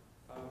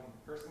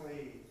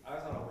 Personally, I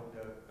was on a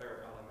Windows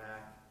or on a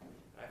Mac, and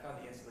I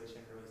found the installation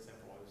really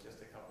simple. It was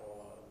just a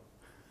couple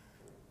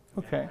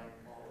of Okay.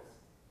 calls,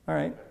 All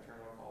right.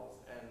 terminal calls,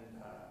 and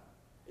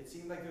it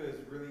seemed like it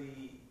was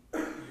really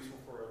useful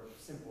for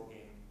a simple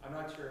game. I'm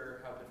not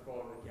sure how difficult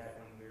it would get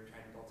when we were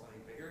trying to build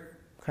something bigger,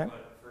 Okay.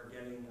 but for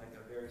getting like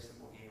a very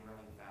simple game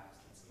running fast,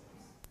 it seems.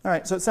 All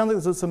right, so it sounds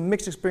like there's some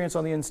mixed experience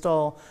on the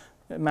install.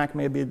 Mac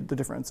may be the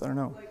difference. I don't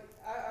know. like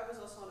I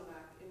was also on a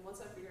Mac, and once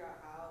I figured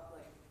out how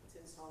to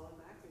install on a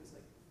Mac, it was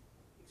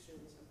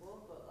extremely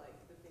simple. But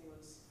the thing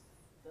was,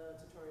 the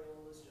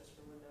tutorial was just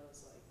for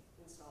Windows,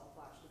 install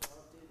Flash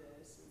develop, do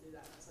this and do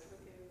that. And I was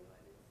like, okay, what do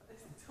I do if I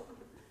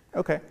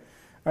don't? Okay.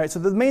 All right, so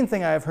the main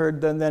thing I've heard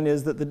then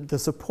is that the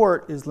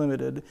support is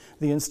limited.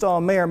 The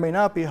install may or may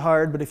not be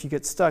hard, but if you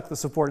get stuck, the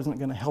support isn't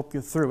going to help you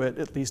through it,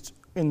 at least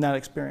in that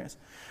experience.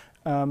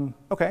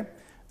 Okay.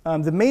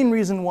 The main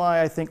reason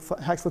why I think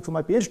Hacks Flixel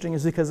might be interesting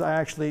is because I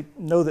actually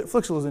know that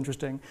Flixel is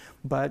interesting,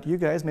 but you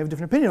guys may have a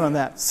different opinion on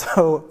that.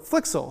 So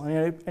Flixel,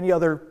 any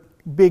other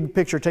big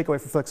picture takeaway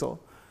for Flixel?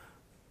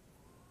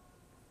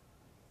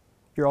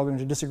 You're all going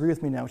to disagree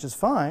with me now, which is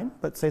fine,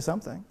 but say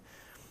something.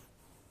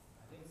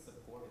 I think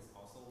support is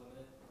also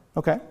limited.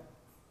 Okay.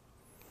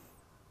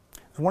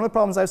 So one of the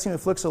problems I've seen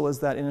with Flixel is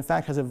that it in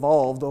fact has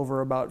evolved over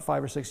about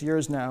 5 or 6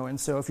 years now. And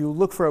so if you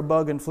look for a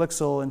bug in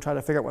Flixel and try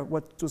to figure out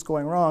what was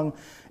going wrong,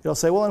 it'll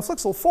say, well, in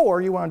Flixel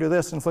 4, you want to do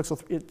this. In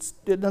Flixel,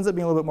 it ends up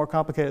being a little bit more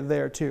complicated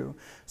there, too.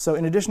 So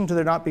in addition to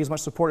there not being as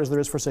much support as there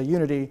is for, say,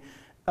 Unity,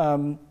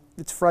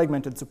 it's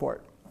fragmented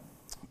support.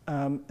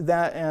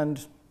 That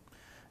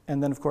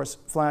and then, of course,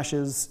 Flash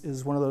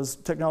is one of those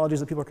technologies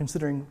that people are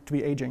considering to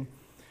be aging.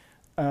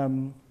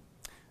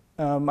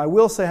 I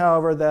will say,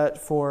 however, that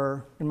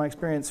in my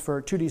experience,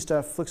 for 2D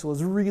stuff, Flixel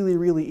is really,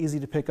 really easy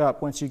to pick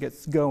up once you get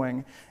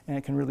going, and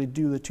it can really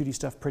do the 2D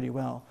stuff pretty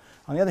well.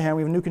 On the other hand,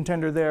 we have a new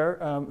contender there,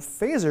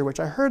 Phaser,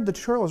 which I heard the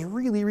tutorial was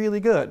really, really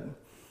good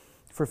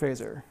for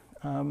Phaser.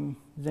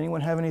 Did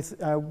anyone have any?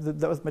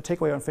 That was my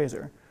takeaway on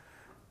Phaser.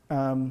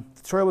 The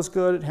tutorial was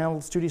good. It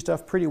handles 2D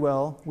stuff pretty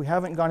well. We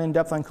haven't gone in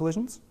depth on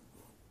collisions.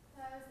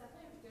 That was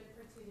definitely good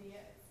for 2D.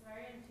 It's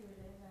very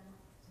intuitive, and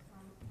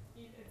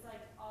it's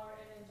all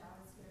written in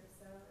JavaScript,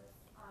 so it's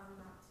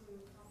not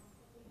too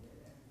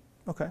complicated.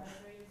 Okay. It's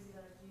very easy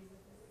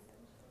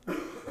to use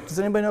it. Does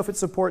anybody know if it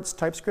supports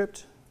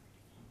TypeScript?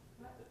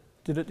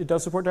 It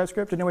does support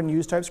TypeScript? Did anyone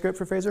use TypeScript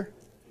for Phaser?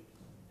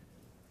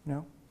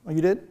 No? Oh,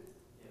 you did?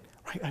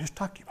 Right, I just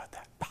talked to you about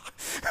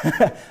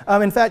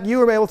that. In fact, you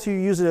were able to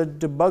use a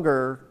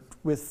debugger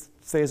with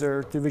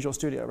Phaser through Visual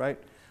Studio, right?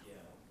 Yeah.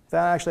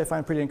 That actually I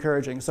find pretty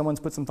encouraging. Someone's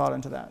put some thought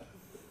into that.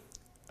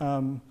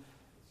 How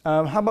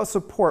about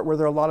support? Were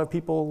there a lot of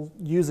people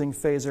using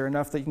Phaser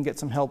enough that you can get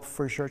some help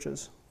for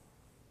churches?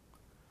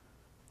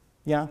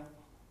 Yeah?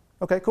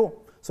 Okay,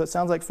 cool. So it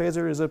sounds like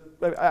Phaser is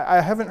I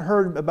haven't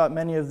heard about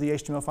many of the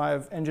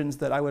HTML5 engines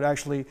that I would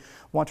actually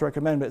want to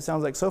recommend, but it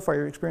sounds like so far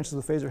your experiences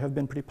with Phaser have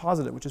been pretty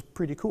positive, which is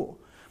pretty cool.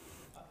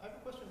 I have a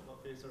question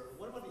about Phaser.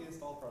 What about the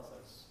install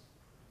process?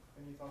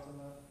 Any thoughts on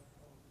that?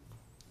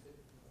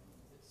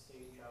 It's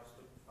a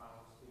JavaScript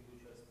file, so you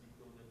just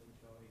deploy it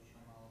into your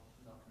HTML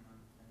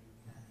document and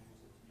you can use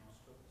it in your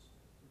scripts.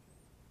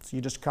 So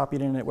you just copy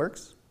it in and it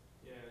works?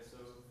 Yeah, so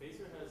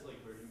Phaser has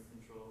like version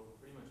control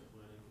pretty much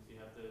implemented because you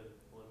have to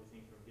pull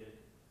everything from Git.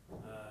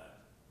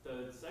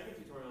 The second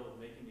tutorial of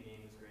making the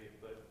game is great,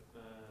 but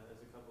as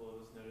a couple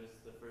of us noticed,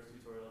 the first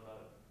tutorial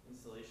about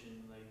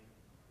installation, like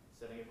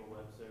setting up a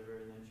web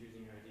server and then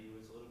choosing your ID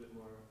was a little bit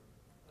more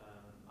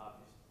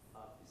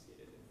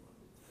obfuscated than you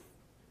wanted it to be.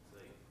 It's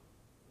like,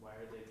 why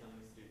are they telling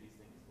us to do these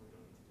things when we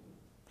don't need to do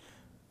them?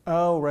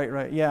 Oh,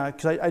 right, yeah,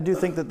 because I do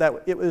think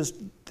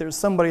there's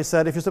somebody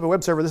said, if you set up a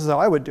web server, this is how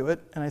I would do it,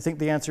 and I think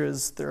the answer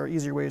is there are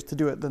easier ways to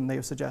do it than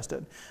they've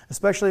suggested.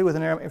 Especially with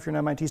if you're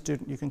an MIT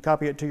student, you can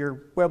copy it to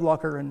your web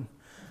locker and,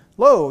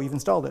 lo, you've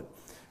installed it,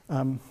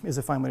 is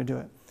a fine way to do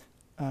it.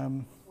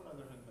 One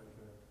other thing back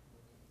there.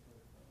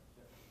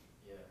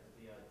 Yeah,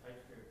 the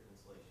TypeScript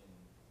installation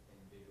in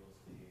Visual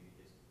Studio, you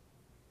just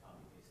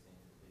copy paste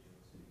into Visual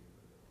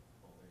Studio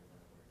folder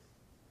and it works.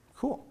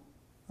 Cool.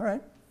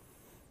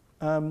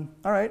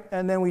 All right,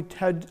 and then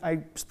I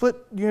split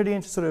Unity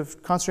into sort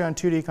of concentrate on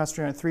 2D,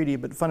 concentrate on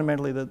 3D, but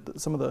fundamentally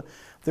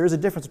there is a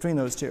difference between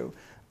those two.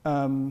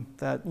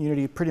 That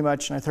Unity pretty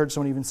much, and I've heard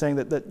someone even saying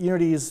that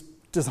Unity is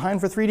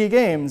designed for 3D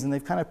games, and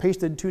they've kind of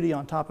pasted 2D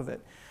on top of it,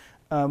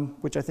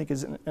 which I think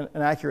is an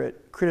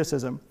accurate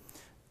criticism.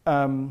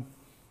 About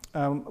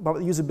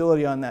the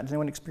usability on that, does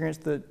anyone experience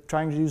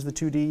trying to use the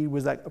 2D,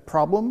 was that a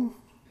problem?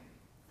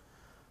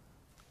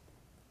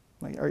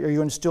 Like, are you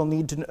going to still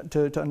need to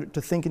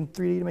think in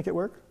 3D to make it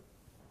work?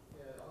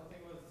 Yeah, the only thing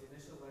was the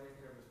initial learning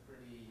curve was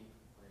pretty,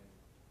 it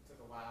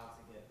took a while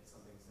to get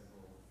something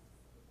simple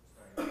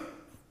starting.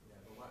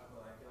 Yeah, but I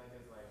feel like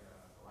there's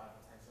a lot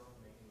of potential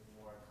for making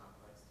more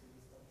complex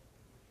 2D stuff.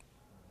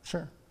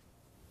 Sure.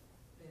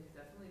 It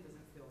definitely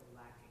doesn't feel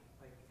lacking.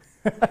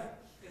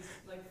 It's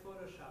like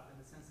Photoshop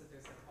in the sense that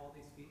there's all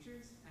these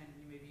features and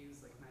you maybe use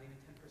not even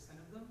 10%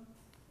 of them,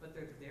 but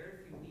they're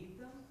there if you need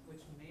them,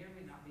 which may or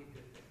may not be a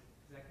good thing.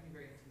 That can be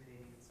very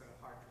intimidating and sort of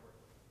hard to work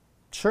with.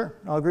 Sure,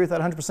 I'll agree with that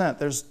 100%.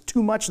 There's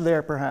too much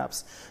there,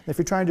 perhaps. If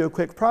you're trying to do a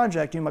quick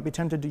project, you might be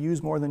tempted to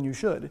use more than you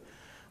should.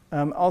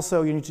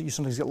 Also, you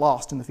sometimes get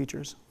lost in the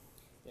features.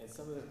 Yeah, in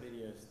some of the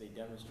videos, they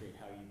demonstrate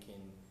how you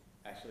can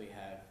actually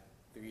have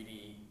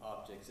 3D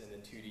objects in the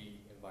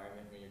 2D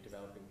environment when you're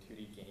developing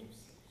 2D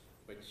games,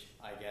 which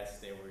I guess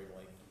they were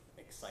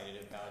excited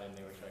about, and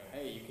they were showing,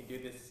 hey, you can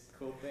do this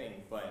cool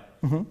thing, but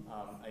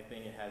I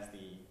think it has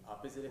the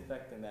opposite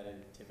effect in that it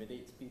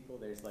intimidates people.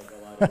 There's a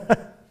lot of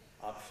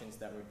options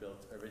that were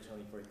built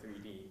originally for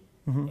 3D,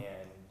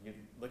 and you're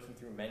looking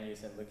through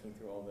menus and looking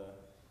through all the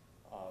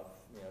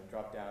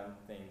drop-down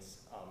things.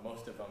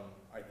 Most of them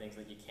are things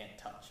that you can't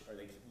touch or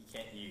you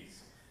can't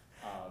use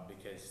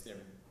because they're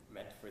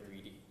meant for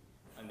 3D,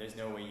 and there's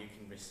no way you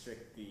can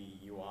restrict the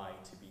UI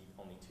to be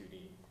only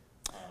 2D.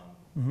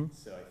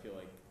 So I feel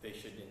like they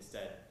should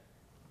instead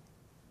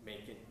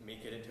make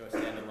it into a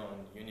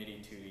standalone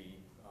Unity 2D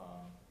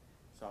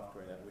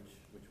software which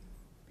would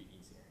be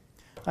easier.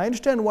 I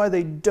understand why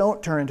they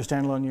don't turn into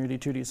standalone Unity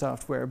 2D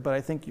software, but I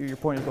think your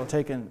point is well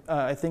taken.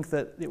 I think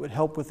that it would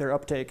help with their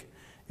uptake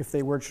if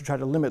they were to try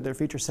to limit their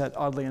feature set,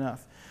 oddly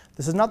enough.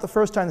 This is not the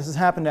first time this has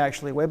happened,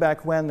 actually. Way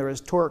back when, there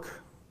was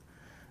Torque,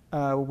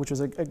 which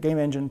was a game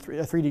engine,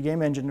 a 3D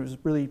game engine. It was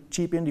really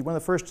cheap indie, one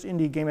of the first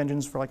indie game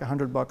engines for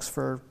 $100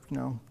 for,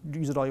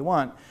 use it all you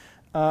want.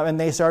 And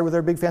they started with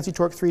their big fancy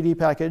Torque 3D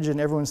package,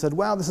 and everyone said,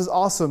 wow, this is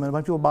awesome, and a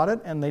bunch of people bought it,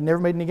 and they never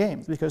made any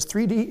games, because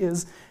 3D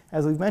is,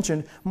 as we've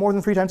mentioned, more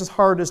than 3 times as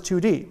hard as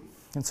 2D.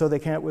 And so they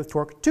came up with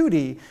Torque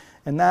 2D,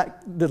 and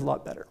that did a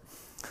lot better.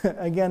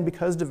 Again,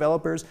 because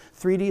developers,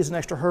 3D is an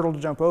extra hurdle to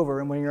jump over,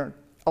 and when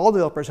all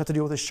developers have to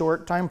deal with a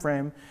short time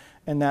frame,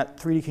 and that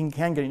 3D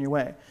can get in your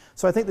way.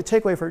 So I think the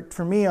takeaway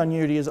for me on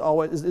Unity is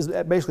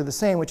basically the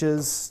same, which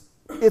is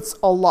it's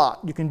a lot.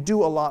 You can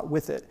do a lot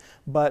with it,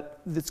 but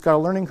it's got a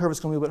learning curve.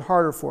 It's going to be a bit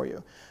harder for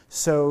you.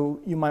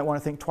 So you might want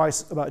to think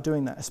twice about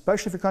doing that,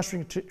 especially if you're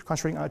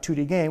concentrating on a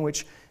 2D game,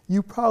 which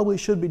you probably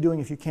should be doing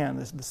if you can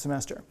this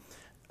semester.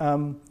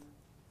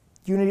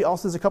 Unity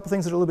also has a couple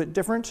things that are a little bit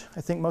different.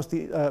 I think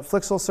mostly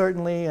Flixel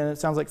certainly, and it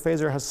sounds like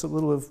Phaser has a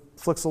little of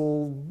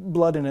Flixel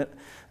blood in it.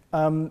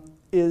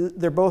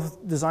 They're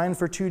both designed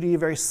for 2D,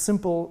 very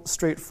simple,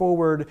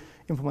 straightforward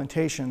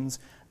implementations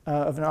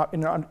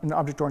in an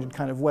object-oriented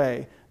kind of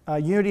way.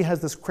 Unity has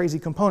this crazy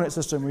component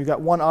system where you've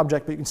got one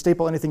object, but you can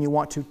staple anything you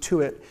want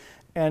to it.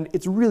 And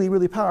it's really,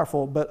 really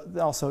powerful, but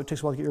also it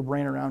takes a while to get your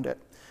brain around it.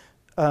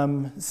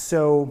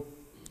 So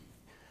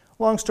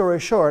long story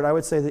short, I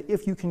would say that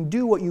if you can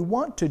do what you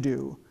want to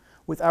do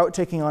without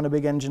taking on a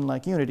big engine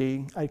like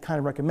Unity, I kind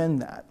of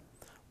recommend that.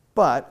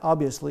 But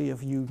obviously,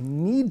 if you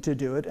need to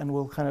do it, and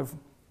we'll kind of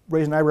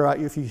raise an eyebrow at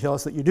you if you tell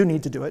us that you do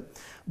need to do it,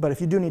 but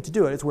if you do need to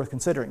do it, it's worth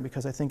considering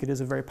because I think it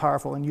is a very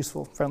powerful and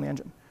useful, friendly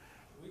engine.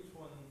 Which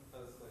one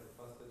has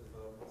faster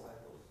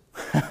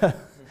development cycles?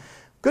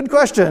 Good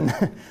question,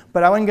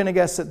 but I'm going to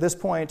guess at this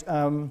point,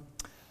 in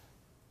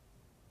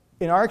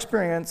our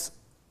experience,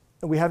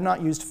 we have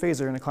not used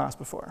Phaser in a class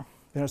before.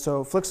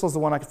 So Flixel's the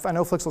one, I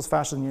know Flixel's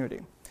faster than Unity.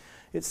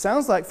 It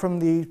sounds like from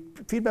the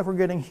feedback we're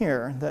getting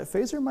here that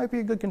Phaser might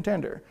be a good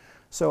contender.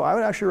 So I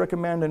would actually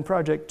recommend in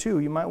Project 2,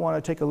 you might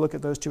want to take a look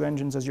at those two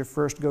engines as your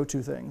first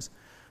go-to things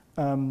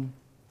and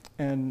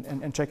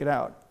check it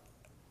out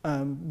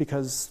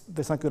because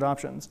they're not good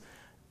options.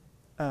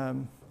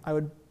 I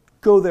would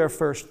go there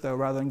first, though,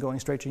 rather than going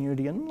straight to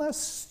Unity,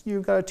 unless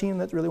you've got a team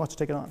that really wants to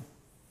take it on.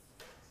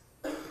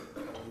 Are you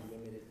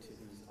limited to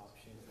these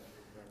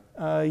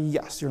options?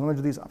 Yes, you're limited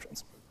to these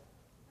options.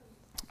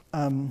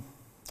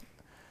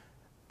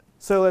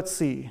 So let's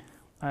see.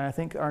 I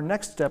think our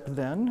next step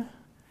then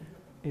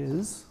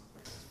is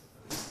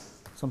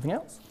something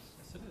else.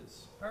 Yes, it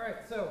is. All right,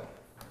 so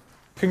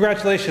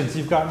congratulations.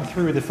 You've gotten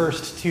through the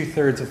first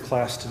 2/3 of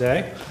class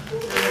today.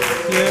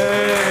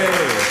 Yay!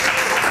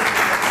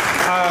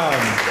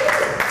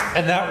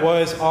 And that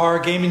was our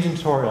game engine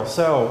tutorial.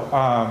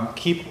 So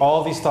keep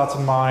all these thoughts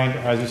in mind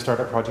as you start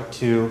at Project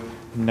 2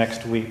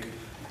 next week.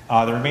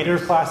 The remainder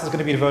of class is going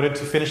to be devoted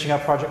to finishing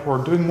up Project.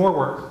 We're doing more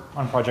work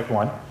on Project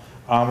 1.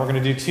 We're going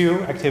to do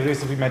 2 activities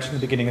that we mentioned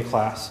at the beginning of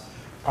class.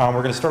 We're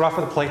going to start off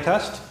with a play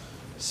test.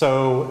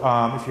 So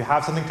if you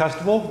have something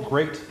testable,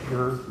 great,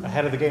 you're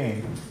ahead of the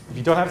game. If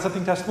you don't have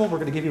something testable, we're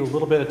going to give you a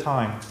little bit of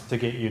time to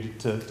get you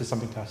to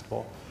something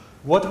testable.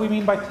 What do we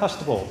mean by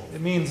testable?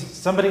 It means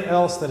somebody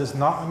else that is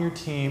not on your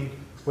team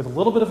with a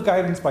little bit of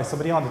guidance by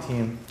somebody on the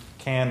team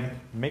can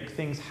make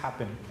things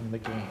happen in the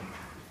game.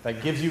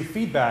 That gives you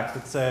feedback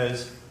that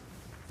says,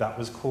 that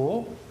was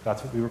cool,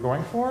 that's what we were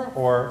going for,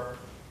 or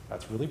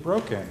that's really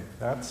broken,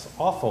 that's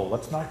awful,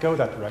 let's not go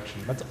that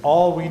direction. That's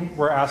all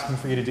we're asking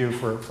for you to do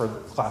for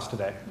class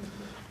today.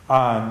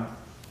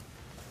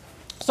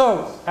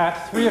 So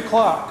at 3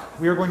 o'clock,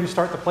 we are going to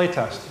start the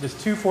playtest. It is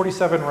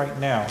 2:47 right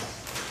now.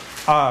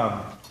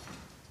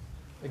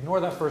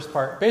 Ignore that first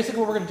part. Basically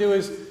what we're going to do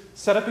is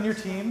set up in your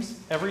teams.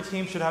 Every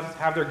team should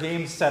have their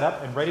game set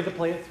up and ready to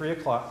play at 3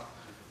 o'clock.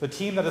 The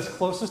team that is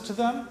closest to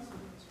them,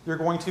 you're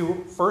going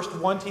to, first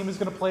one team is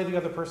going to play the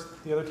other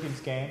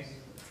team's game.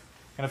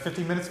 And have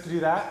 15 minutes to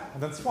do that,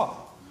 and then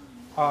swap.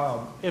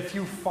 If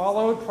you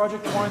followed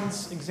Project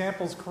 1's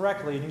examples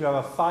correctly, and you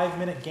have a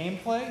 5-minute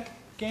gameplay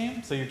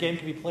game, so your game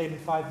can be played in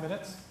 5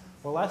 minutes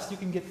or less, you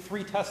can get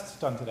 3 tests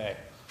done today.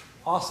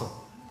 Awesome.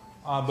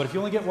 But if you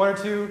only get 1 or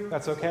 2,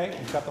 that's okay.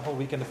 You've got the whole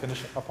weekend to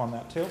finish up on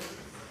that too.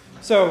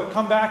 So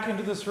come back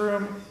into this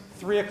room,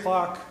 3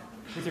 o'clock,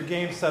 with your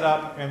game set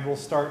up, and we'll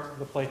start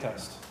the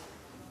playtest.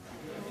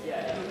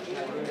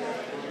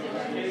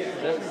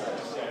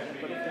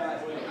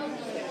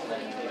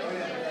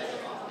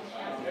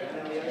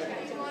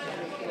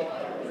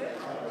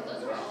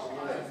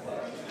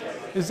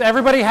 Does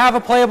everybody have a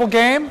playable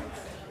game?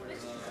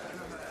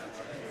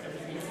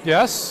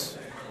 Yes?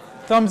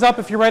 Thumbs up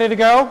if you're ready to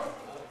go.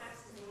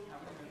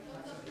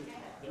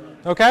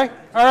 Okay?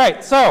 All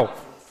right, so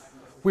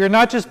we are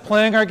not just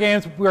playing our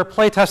games, we are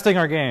play testing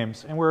our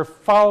games. And we're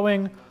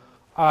following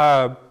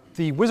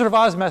the Wizard of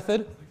Oz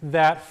method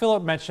that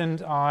Philip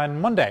mentioned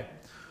on Monday.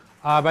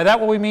 By that,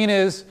 what we mean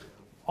is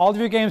all of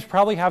your games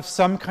probably have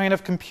some kind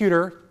of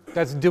computer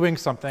that's doing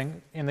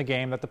something in the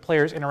game that the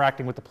player is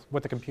interacting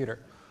with the computer.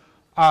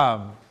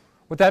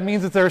 What that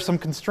means is there's some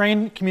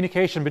constrained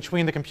communication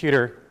between the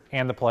computer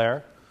and the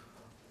player.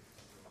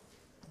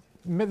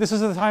 This is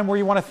the time where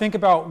you want to think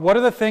about what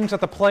are the things that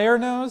the player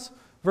knows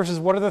versus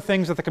what are the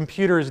things that the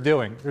computer is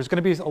doing. There's going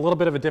to be a little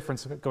bit of a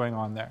difference going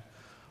on there.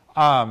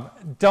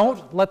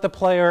 Don't let the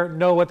player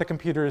know what the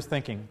computer is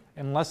thinking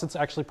unless it's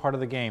actually part of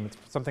the game. It's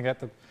something that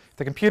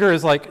the computer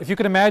is like, if you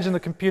could imagine the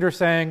computer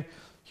saying,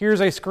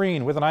 here's a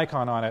screen with an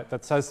icon on it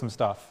that says some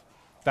stuff.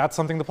 That's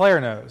something the player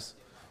knows.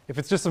 If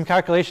it's just some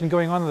calculation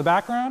going on in the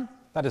background,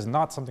 that is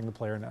not something the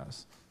player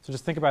knows. So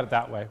just think about it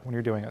that way when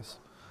you're doing this.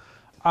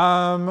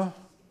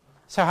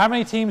 So how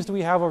many teams do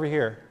we have over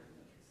here?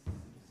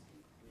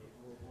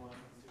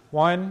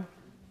 1,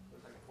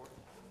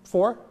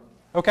 4?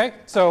 Okay,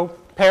 so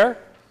pair.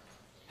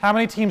 How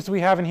many teams do we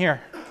have in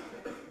here?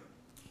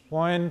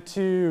 1,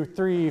 2,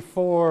 3,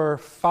 4,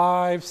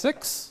 5,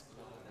 6.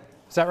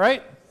 Is that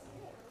right?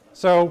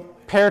 So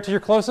pair to your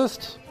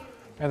closest,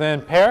 and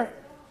then pair.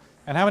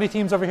 And how many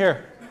teams over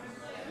here?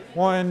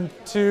 1,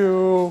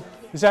 2,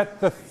 is that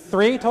the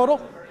 3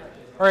 total?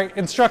 All right,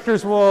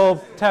 instructors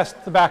will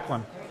test the back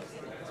one.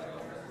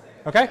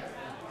 Okay?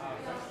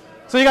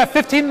 So you got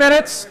 15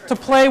 minutes to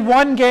play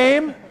one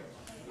game.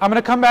 I'm going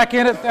to come back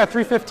in at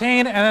 3:15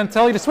 and then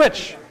tell you to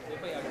switch.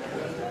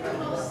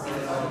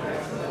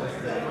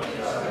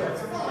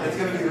 It's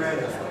going to be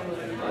random.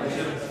 You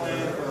should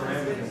plan for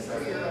randomness.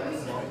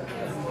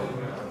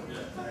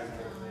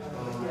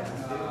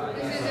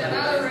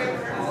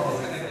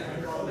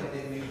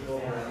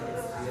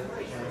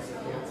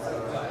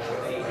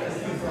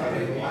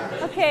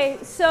 Okay,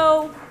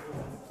 so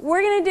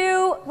we're gonna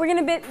do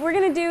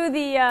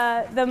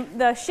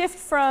the shift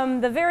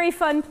from the very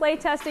fun play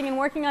testing and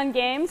working on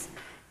games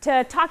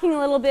to talking a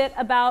little bit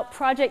about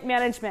project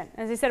management.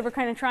 As I said, we're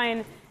kind of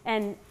trying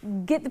and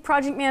get the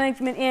project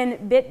management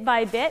in bit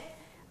by bit,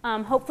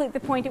 hopefully at the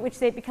point at which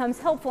it becomes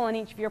helpful in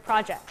each of your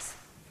projects.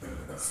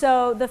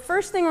 So the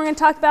first thing we're going to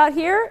talk about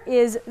here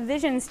is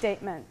vision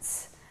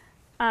statements.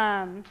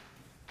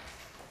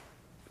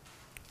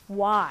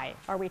 Why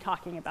are we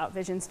talking about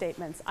vision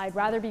statements? I'd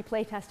rather be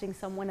playtesting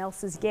someone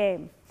else's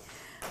game.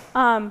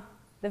 The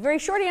very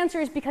short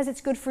answer is because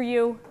it's good for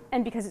you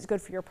and because it's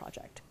good for your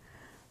project.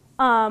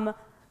 The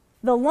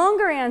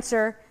longer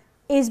answer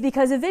is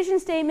because a vision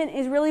statement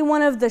is really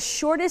one of the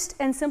shortest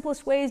and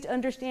simplest ways to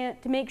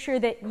understand, to make sure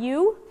that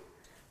you,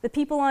 the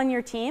people on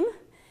your team,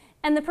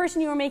 and the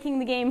person you are making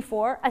the game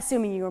for,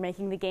 assuming you are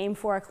making the game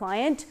for a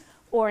client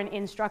or an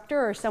instructor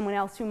or someone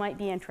else who might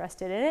be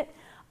interested in it,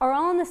 are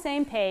all on the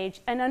same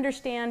page and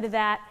understand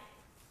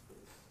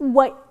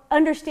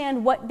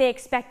what they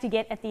expect to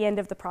get at the end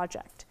of the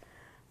project.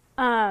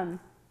 It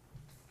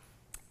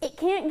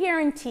can't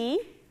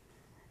guarantee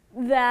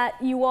that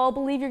you all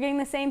believe you're getting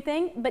the same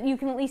thing, but you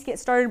can at least get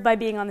started by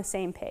being on the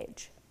same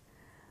page.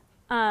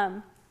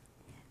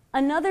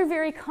 Another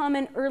very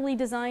common early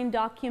design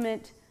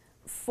document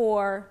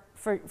for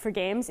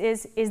games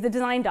is the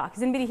design doc.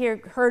 Has anybody here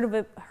heard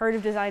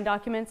of design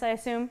documents, I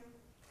assume?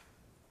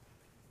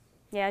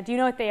 Yeah, do you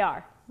know what they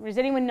are? Does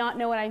anyone not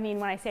know what I mean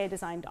when I say a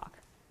design doc?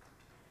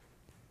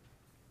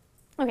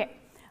 Okay.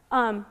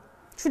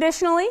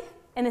 Traditionally,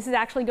 and this is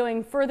actually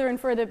going further and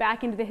further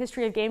back into the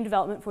history of game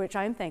development, for which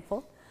I am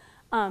thankful.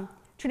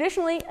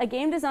 Traditionally, a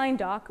game design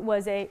doc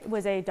was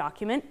a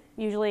document,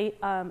 usually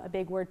a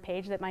big word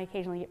page that might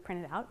occasionally get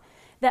printed out,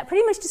 that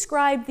pretty much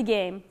described the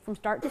game from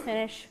start to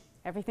finish,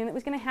 everything that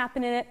was going to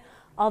happen in it,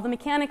 all the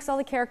mechanics, all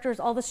the characters,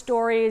 all the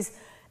stories,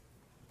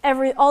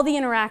 all the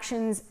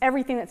interactions,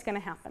 everything that's going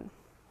to happen.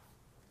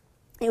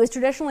 It was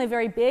traditionally a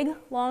very big,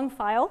 long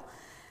file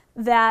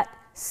that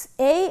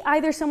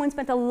either someone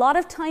spent a lot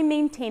of time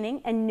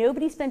maintaining and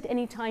nobody spent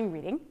any time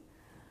reading,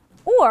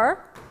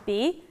 or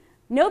B,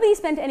 nobody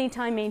spent any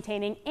time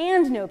maintaining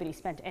and nobody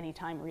spent any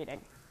time reading.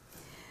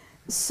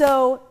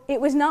 So it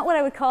was not what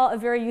I would call a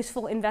very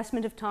useful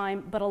investment of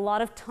time, but a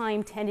lot of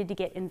time tended to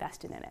get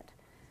invested in it.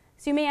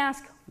 So you may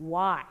ask,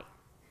 why?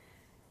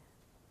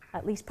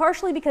 At least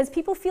partially because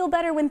people feel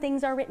better when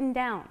things are written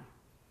down.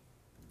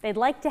 They'd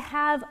like to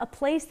have a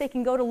place they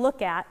can go to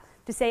look at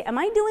to say, am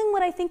I doing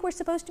what I think we're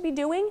supposed to be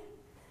doing?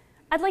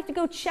 I'd like to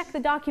go check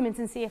the documents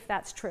and see if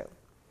that's true.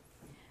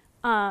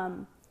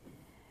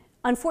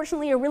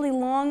 Unfortunately, a really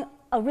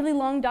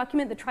long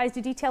document that tries to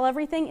detail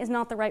everything is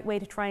not the right way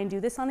to try and do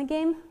this on a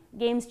game.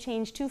 Games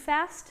change too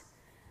fast.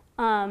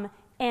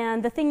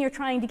 And the thing you're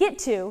trying to get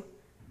to,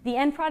 the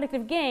end product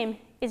of game,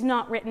 is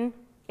not written.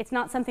 It's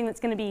not something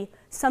that's going to be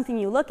something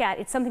you look at.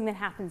 It's something that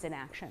happens in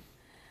action.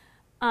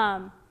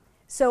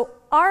 So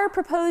our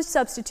proposed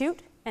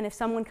substitute, and if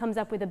someone comes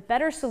up with a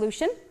better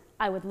solution,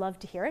 I would love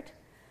to hear it,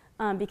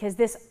 because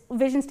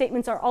vision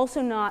statements are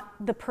also not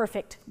the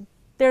perfect.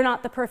 They're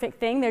not the perfect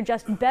thing. They're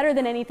just better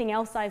than anything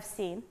else I've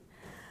seen.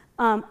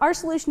 Our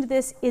solution to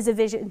this is a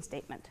vision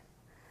statement.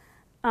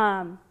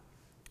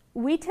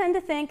 We tend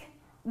to think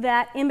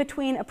that in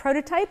between a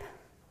prototype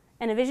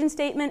and a vision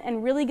statement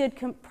and really good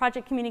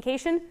project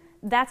communication,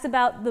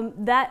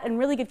 and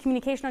really good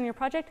communication on your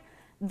project,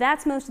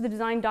 that's most of the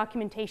design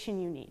documentation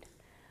you need.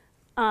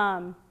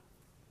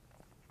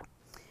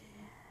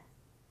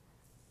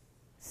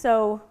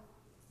 So,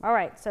 all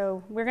right,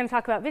 so we're going to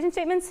talk about vision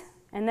statements,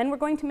 and then we're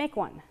going to make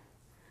one.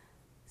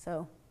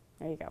 So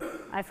there you go.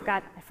 I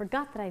forgot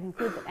that I'd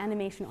include the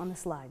animation on the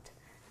slide.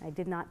 I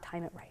did not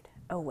time it right.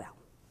 Oh well,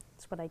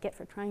 that's what I get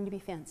for trying to be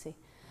fancy.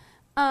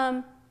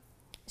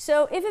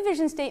 So if a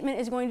vision statement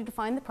is going to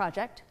define the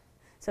project,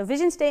 so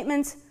vision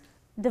statements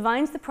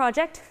defines the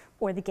project,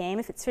 or the game,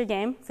 if it's for a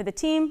game, for the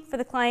team, for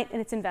the client, and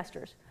its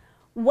investors.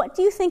 What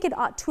do you think it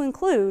ought to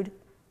include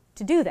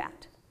to do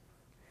that?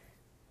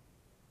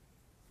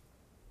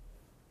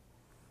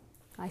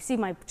 I see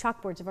my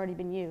chalkboards have already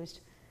been used,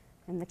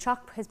 and the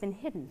chalk has been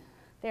hidden.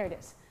 There it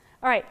is.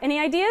 All right, any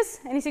ideas?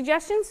 Any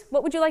suggestions?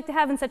 What would you like to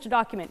have in such a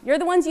document? You're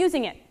the ones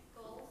using it.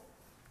 Goals.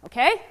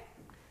 Okay.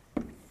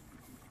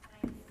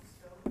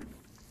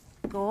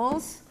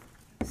 Goals.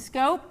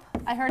 Scope.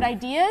 I heard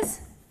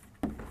ideas.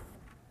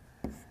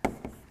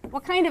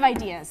 What kind of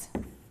ideas?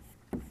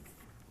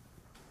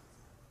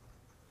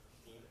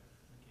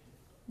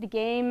 The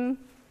game.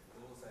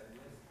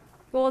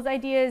 Goals,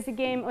 ideas, the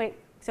game. Wait,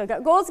 so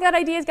got goals, got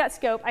ideas, got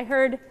scope. I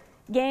heard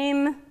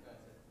game.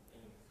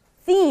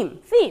 Theme.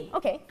 Theme.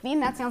 Okay, theme,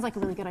 that sounds like a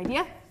really good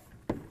idea.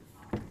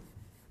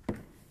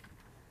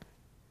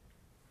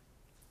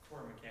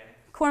 Core mechanics.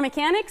 Core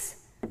mechanics.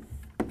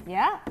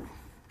 Yeah.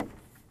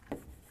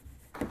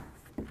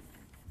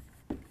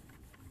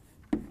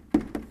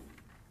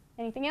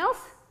 Anything else?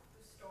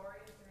 Story,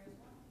 if there is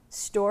one.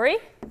 Story.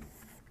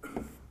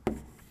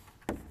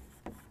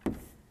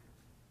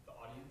 The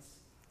audience.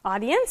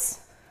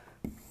 Audience.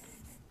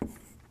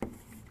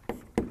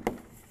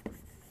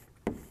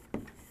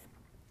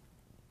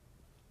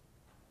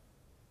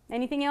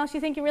 Anything else you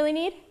think you really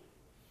need?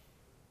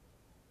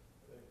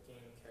 The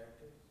game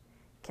characters.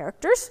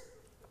 Characters?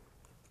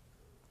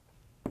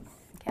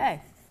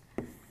 Okay.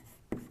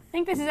 I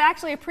think this is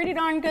actually a pretty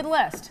darn good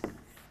list.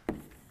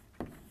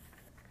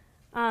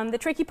 The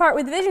tricky part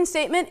with the vision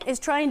statement is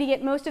trying to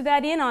get most of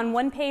that in on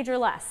 1 page or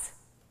less.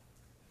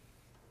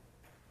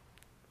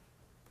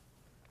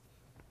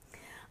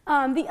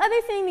 The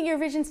other thing that your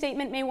vision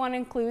statement may want to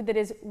include that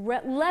is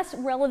less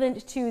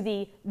relevant to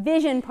the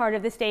vision part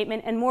of the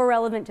statement and more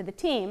relevant to the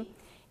team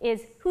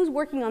is who's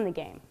working on the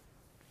game.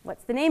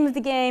 What's the name of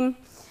the game?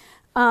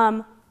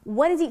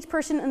 What is each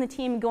person on the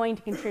team going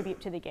to contribute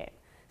to the game?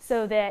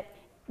 So that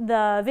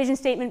the vision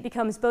statement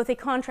becomes both a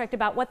contract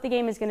about what the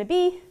game is going to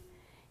be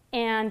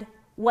and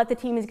what the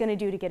team is going to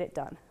do to get it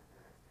done.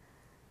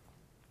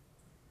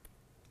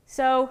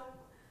 So,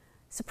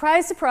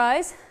 surprise,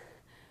 surprise,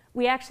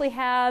 we actually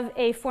have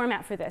a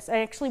format for this.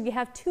 We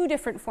have 2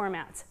 different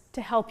formats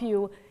to help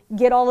you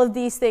get all of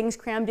these things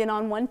crammed in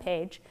on 1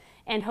 page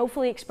and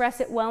hopefully express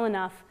it well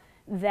enough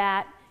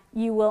that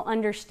you will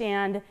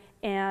understand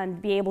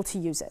and be able to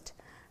use it.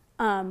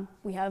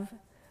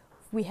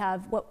 We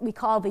have what we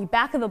call the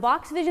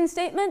back-of-the-box vision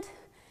statement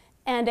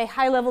and a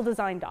high-level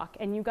design doc.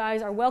 And you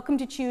guys are welcome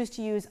to choose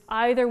to use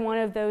either one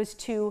of those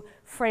 2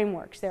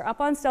 frameworks. They're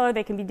up on Stellar,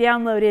 they can be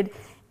downloaded,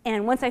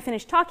 and once I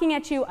finish talking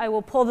at you, I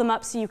will pull them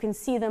up so you can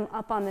see them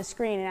up on the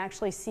screen and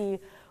actually see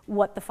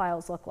what the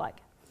files look like.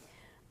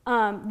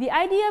 The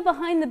idea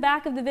behind the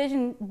back of the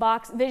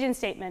vision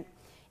statement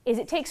is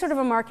it takes sort of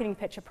a marketing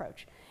pitch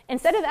approach.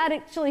 Instead of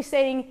actually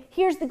saying,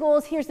 here's the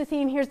goals, here's the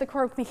theme, here's the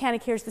core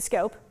mechanic, here's the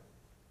scope,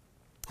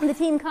 the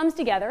team comes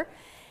together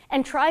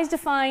and tries to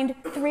find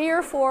 3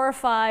 or 4 or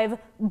 5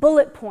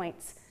 bullet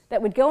points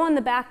that would go on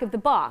the back of the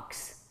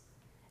box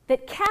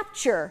that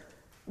capture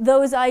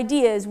those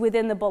ideas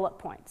within the bullet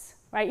points,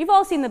 right? You've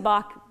all seen the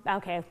box,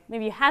 okay,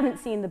 maybe you haven't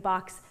seen the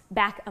box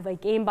back of a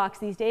game box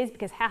these days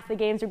because half the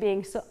games are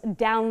being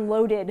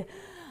downloaded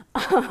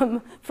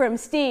from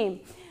Steam.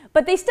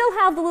 But they still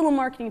have the little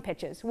marketing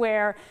pitches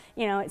where,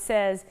 it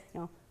says,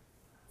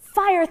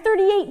 fire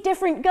 38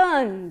 different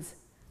guns,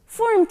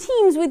 form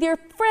teams with your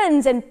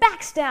friends and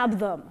backstab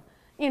them,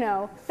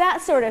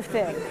 that sort of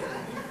thing.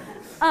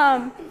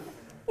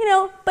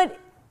 But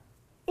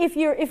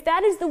if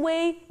that is the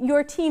way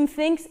your team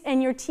thinks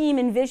and your team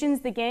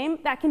envisions the game,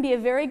 that can be a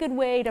very good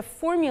way to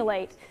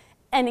formulate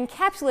and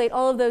encapsulate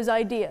all of those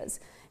ideas,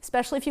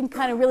 especially if you can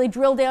kind of really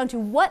drill down to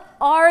what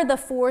are the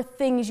 4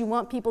 things you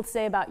want people to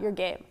say about your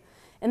game.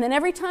 And then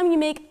every time you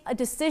make a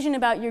decision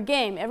about your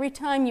game, every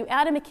time you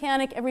add a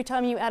mechanic, every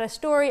time you add a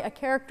story, a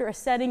character, a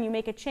setting, you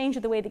make a change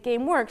to the way the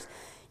game works,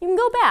 you can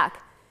go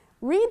back,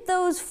 read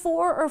those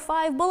 4 or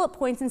 5 bullet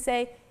points and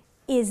say,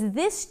 is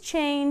this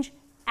change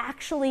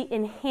actually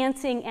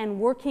enhancing and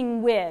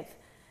working with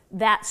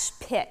that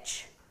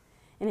pitch?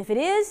 And if it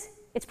is,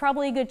 it's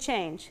probably a good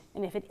change.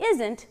 And if it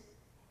isn't,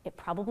 it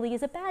probably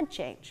is a bad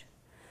change.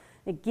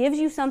 It gives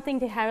you something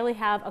to really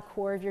have a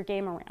core of your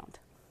game around.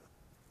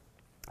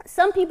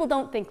 Some people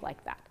don't think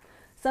like that.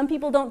 Some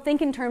people don't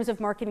think in terms of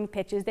marketing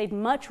pitches. They'd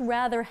much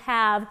rather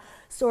have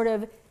sort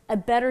of a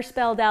better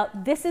spelled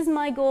out, this is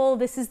my goal,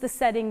 this is the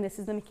setting, this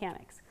is the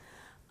mechanics.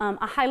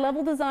 A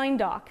high-level design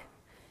doc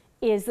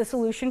is the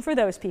solution for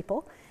those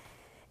people.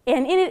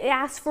 And in it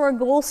asks for a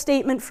goal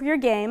statement for your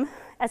game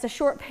as a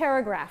short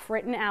paragraph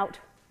written out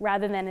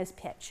rather than as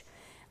pitch.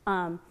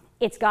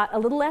 It's got a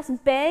little less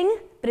bang,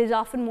 but is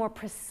often more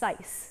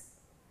precise.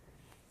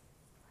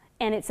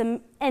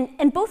 And,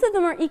 and both of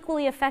them are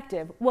equally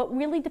effective. What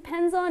really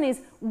depends on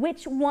is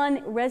which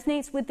one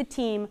resonates with the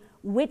team,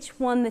 which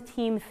one the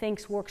team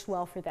thinks works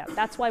well for them.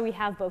 That's why we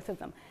have both of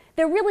them.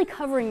 They're really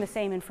covering the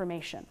same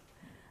information.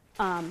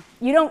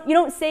 You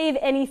don't save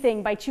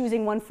anything by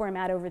choosing one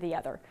format over the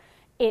other.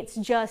 It's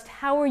just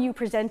how are you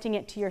presenting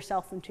it to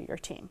yourself and to your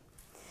team.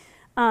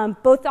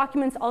 Both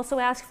documents also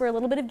ask for a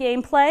little bit of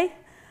gameplay.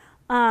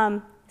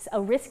 A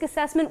risk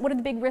assessment, what are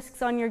the big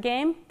risks on your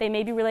game? They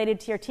may be related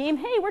to your team.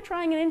 Hey, we're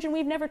trying an engine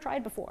we've never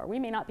tried before. We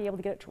may not be able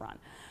to get it to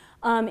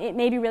run. It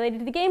may be related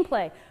to the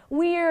gameplay.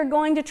 We're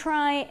going to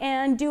try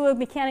and do a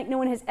mechanic no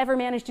one has ever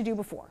managed to do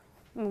before.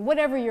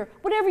 Whatever your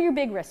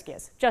big risk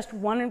is, just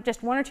one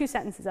or 2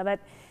 sentences of it,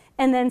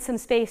 and then some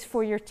space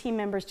for your team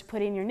members to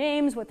put in your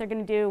names, what they're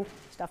going to do,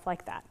 stuff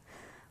like that.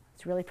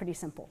 It's really pretty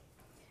simple.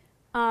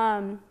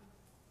 And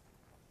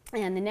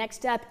the next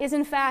step is,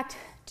 in fact,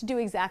 to do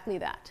exactly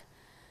that.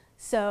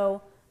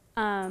 So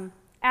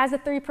as a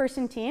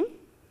 3-person team,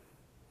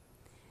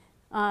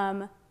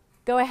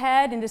 go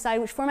ahead and decide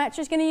which format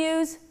you're going to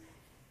use,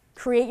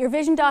 create your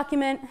vision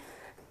document,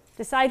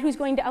 decide who's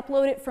going to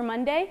upload it for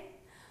Monday,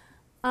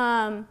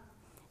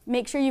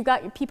 make sure you've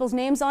got your people's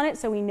names on it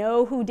so we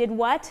know who did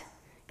what,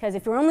 because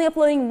if you're only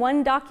uploading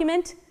 1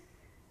 document,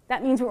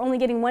 that means we're only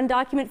getting 1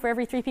 document for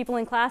every 3 people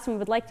in class, and we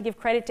would like to give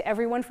credit to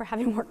everyone for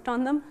having worked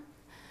on them.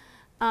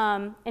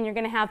 And you're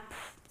going to have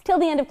till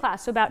the end of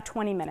class, so about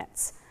 20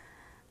 minutes.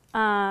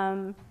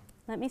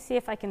 Let me see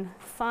if I can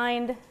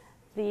find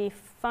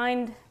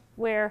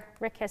where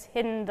Rick has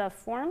hidden the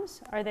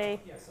forms. Are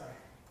they? Yeah, sorry.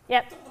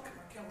 Yep. Don't look at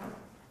my camera.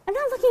 I'm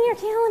not looking at your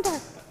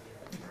calendar.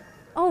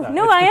 Oh,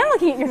 no, I am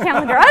looking at your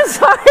calendar. I'm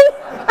sorry.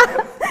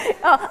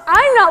 Oh,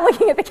 I'm not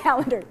looking at the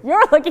calendar.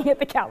 You're looking at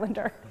the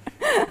calendar.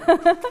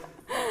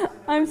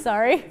 I'm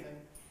sorry.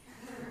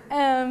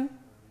 I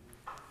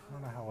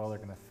don't know how well they're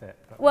going to fit.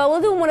 Well,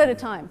 we'll do them one at a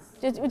time.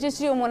 Just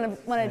do them one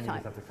at a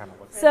time.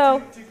 So,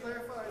 to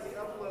clarify, the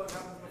upload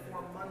happens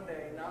before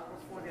Monday, not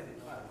before getting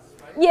to class,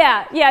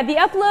 right? Yeah, the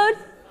upload,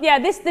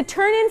 the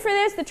turn-in for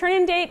this, the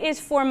turn-in date is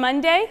for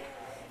Monday,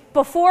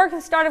 before the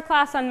start of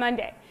class on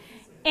Monday.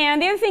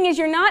 And the other thing is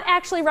you're not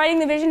actually writing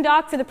the vision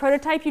doc for the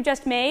prototype you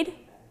just made.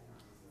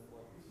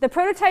 The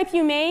prototype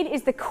you made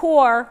is the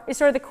core, is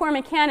sort of the core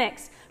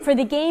mechanics for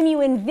the game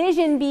you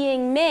envision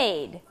being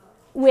made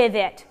with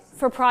it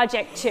for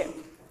Project 2.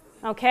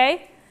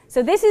 Okay?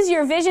 So this is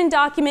your vision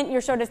document,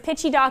 your sort of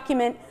pitchy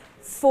document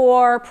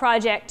for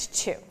Project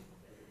 2.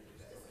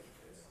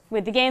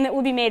 With the game that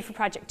will be made for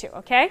Project 2,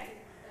 okay?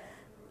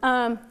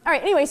 All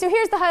right, anyway, so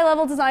here's the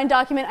high-level design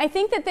document. I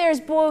think that there's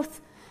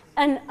both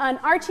an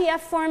RTF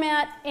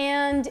format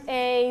and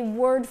a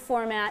Word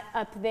format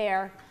up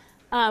there.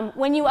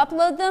 When you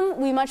upload them,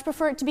 we much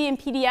prefer it to be in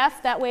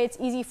PDF. That way it's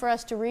easy for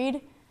us to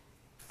read.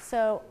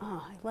 So,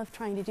 I love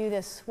trying to do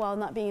this while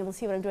not being able to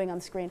see what I'm doing on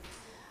the screen.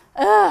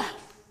 Look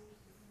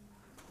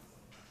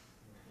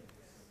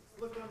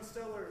on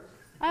Stellar.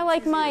 I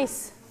like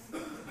mice.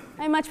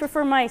 I much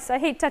prefer mice. I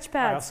hate touchpads.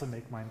 I also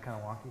make mine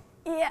kind of wonky.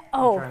 Yeah.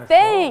 Oh,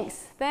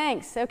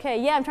 thanks.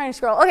 Okay. Yeah, I'm trying to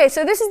scroll. Okay,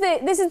 so this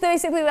is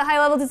basically the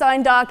high-level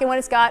design doc and what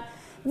it's got: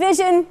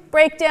 vision,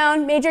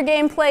 breakdown, major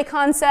gameplay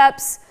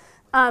concepts,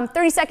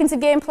 30 seconds of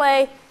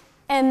gameplay,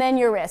 and then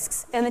your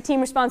risks and the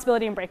team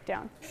responsibility and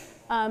breakdown.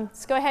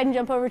 Let's go ahead and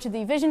jump over to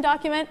the vision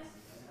document.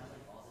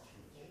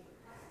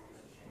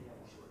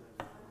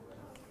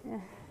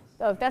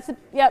 Oh,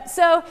 yep.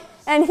 So,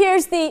 and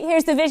here's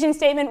the vision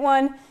statement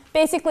one.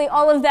 Basically,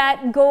 all of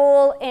that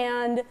goal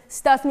and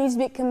stuff needs to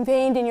be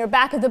conveyed in your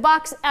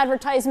back-of-the-box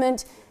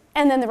advertisement,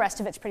 and then the rest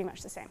of it's pretty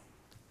much the same.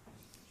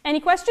 Any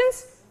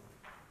questions?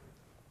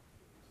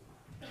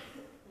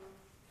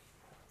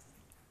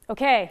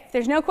 Okay, if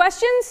there's no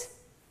questions,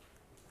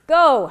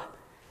 go.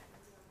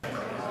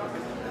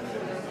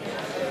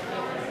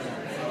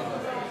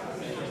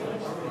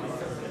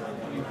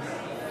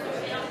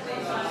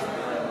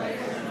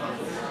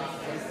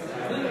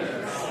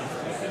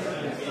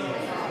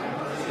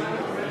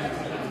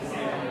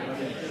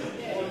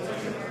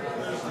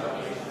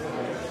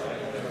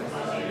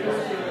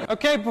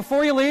 Okay,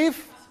 before you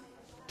leave,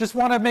 just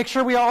want to make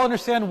sure we all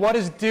understand what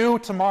is due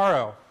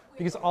tomorrow,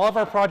 because all of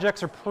our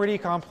projects are pretty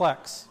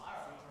complex.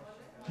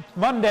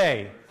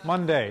 Monday,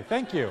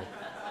 thank you.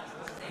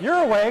 You're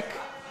awake.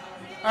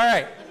 All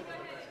right,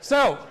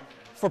 so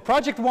for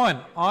Project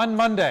 1 on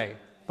Monday,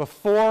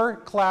 before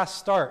class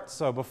starts,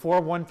 so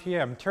before 1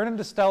 p.m., turn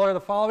into Stellar the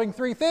following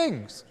 3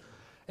 things.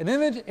 An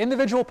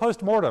individual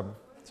postmortem.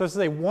 So this is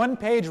a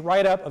 1-page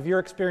write-up of your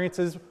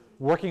experiences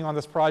working on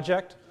this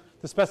project.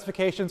 The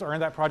specifications are in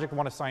that Project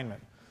 1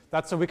 assignment.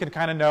 That's so we can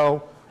kind of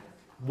know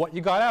what you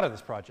got out of this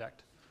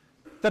project.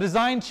 The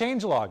design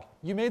changelog.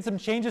 You made some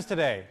changes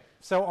today.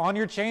 So on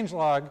your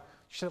changelog, you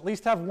should at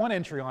least have 1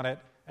 entry on it.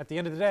 At the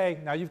end of the day,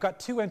 now you've got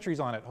 2 entries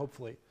on it,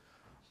 hopefully.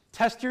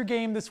 Test your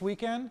game this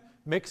weekend.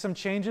 Make some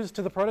changes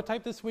to the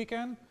prototype this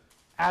weekend.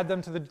 Add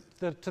them to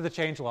the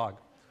changelog.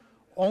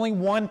 Only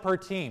 1 per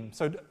team.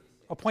 So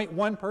appoint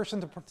 1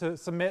 person to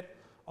submit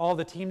all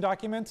the team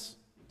documents.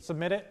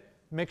 Submit it.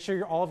 Make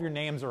sure all of your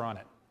names are on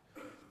it.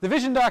 The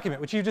vision document,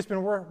 which you've just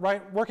been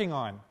working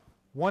on,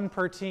 1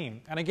 per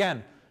team. And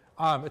again,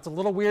 it's a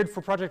little weird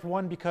for Project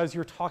 1 because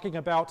you're talking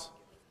about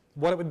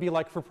what it would be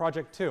like for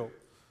Project 2.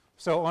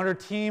 So under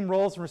team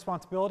roles and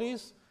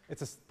responsibilities,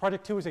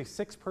 Project 2 is a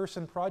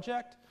 6-person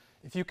project.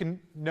 If you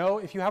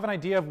have an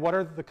idea of what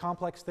are the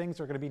complex things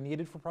that are going to be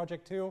needed for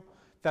Project 2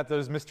 that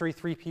those mystery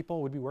 3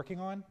 people would be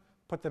working on,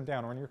 put them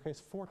down, or in your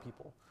case, 4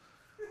 people.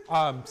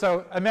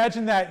 So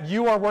imagine that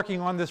you are working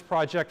on this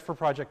project for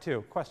Project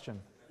 2. Question?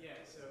 Yeah,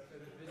 so for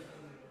the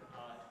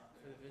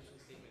vision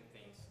statement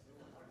things,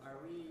 are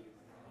we,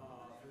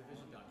 for the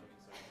vision document,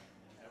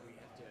 that we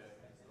have to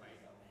write?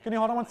 Can you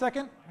hold on 1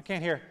 second? I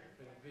can't hear.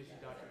 For the vision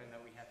document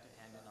that we have to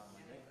hand in on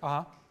Monday,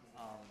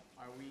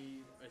 are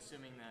we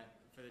assuming that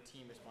for the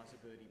team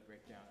responsibility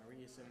breakdown, are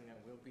we assuming that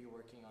we'll be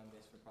working on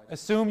this for Project 2?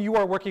 Assume you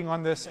are working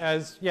on this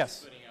as,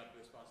 yes. Putting up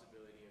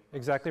responsibility.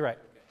 Exactly right.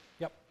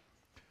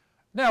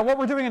 Now, what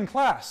we're doing in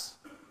class,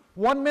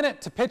 1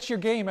 minute to pitch your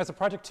game as a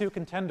Project 2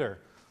 contender.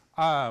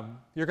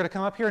 You're going to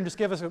come up here and just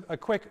give us a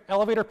quick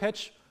elevator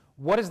pitch.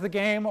 What is the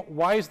game?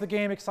 Why is the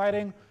game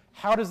exciting?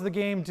 How does the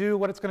game do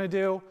what it's going to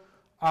do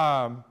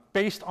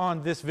based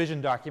on this vision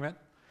document?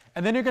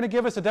 And then you're going to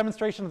give us a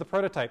demonstration of the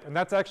prototype. And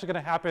that's actually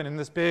going to happen in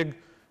this big,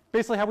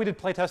 basically how we did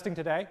playtesting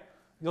today.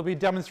 You'll be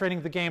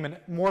demonstrating the game, and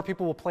more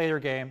people will play your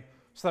game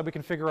so that we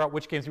can figure out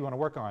which games we want to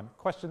work on.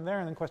 Question there,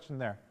 and then question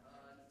there.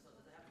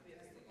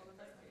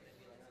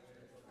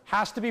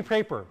 Has to be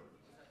paper.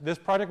 This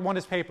Project 1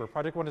 is paper.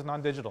 Project 1 is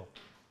non-digital.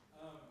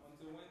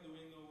 Until when do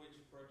we know which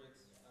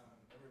projects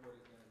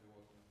everybody's going to be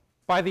working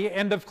on? by the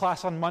end of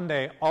class on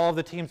Monday, all of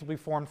the teams will be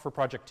formed for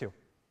Project 2.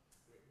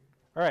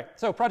 All right,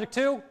 so Project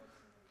 2,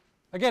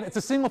 again, it's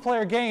a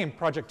single-player game,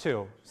 Project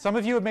 2. Some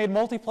of you have made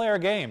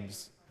multiplayer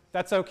games.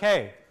 That's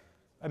okay.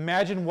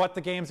 Imagine what the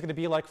game's going to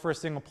be like for a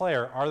single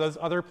player. Are those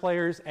other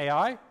players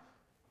AI?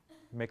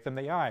 Make them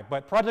AI.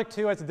 But Project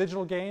 2 as a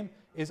digital game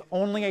is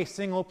only a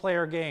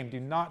single-player game. Do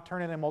not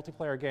turn it into a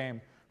multiplayer game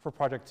for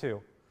Project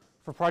 2.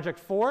 For Project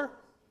 4,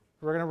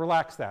 we're going to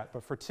relax that.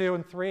 But for 2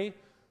 and 3,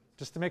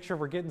 just to make sure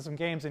we're getting some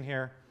games in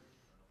here,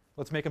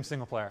 let's make them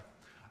single-player.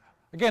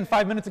 Again,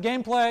 5 minutes of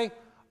gameplay.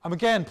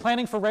 Again,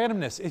 planning for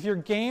randomness. If your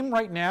game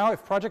right now,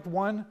 if Project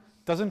 1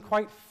 doesn't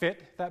quite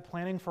fit that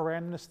planning for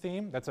randomness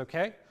theme, that's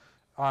okay.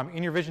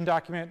 In your vision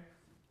document,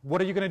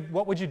 what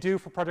would you do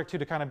for Project 2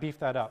 to kind of beef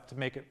that up, to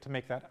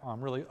make that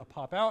really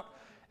pop out?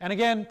 And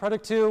again,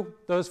 Project 2,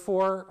 those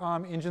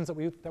 4 engines that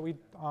we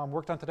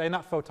worked on today,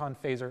 not Photon,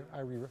 Phaser,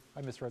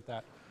 I misread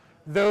that.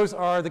 Those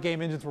are the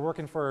game engines we're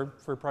working for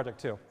Project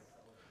 2.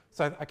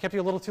 So I kept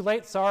you a little too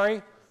late,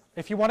 sorry.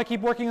 If you want to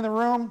keep working in the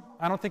room,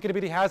 I don't think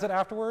anybody has it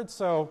afterwards,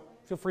 so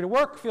feel free to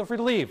work, feel free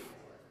to leave.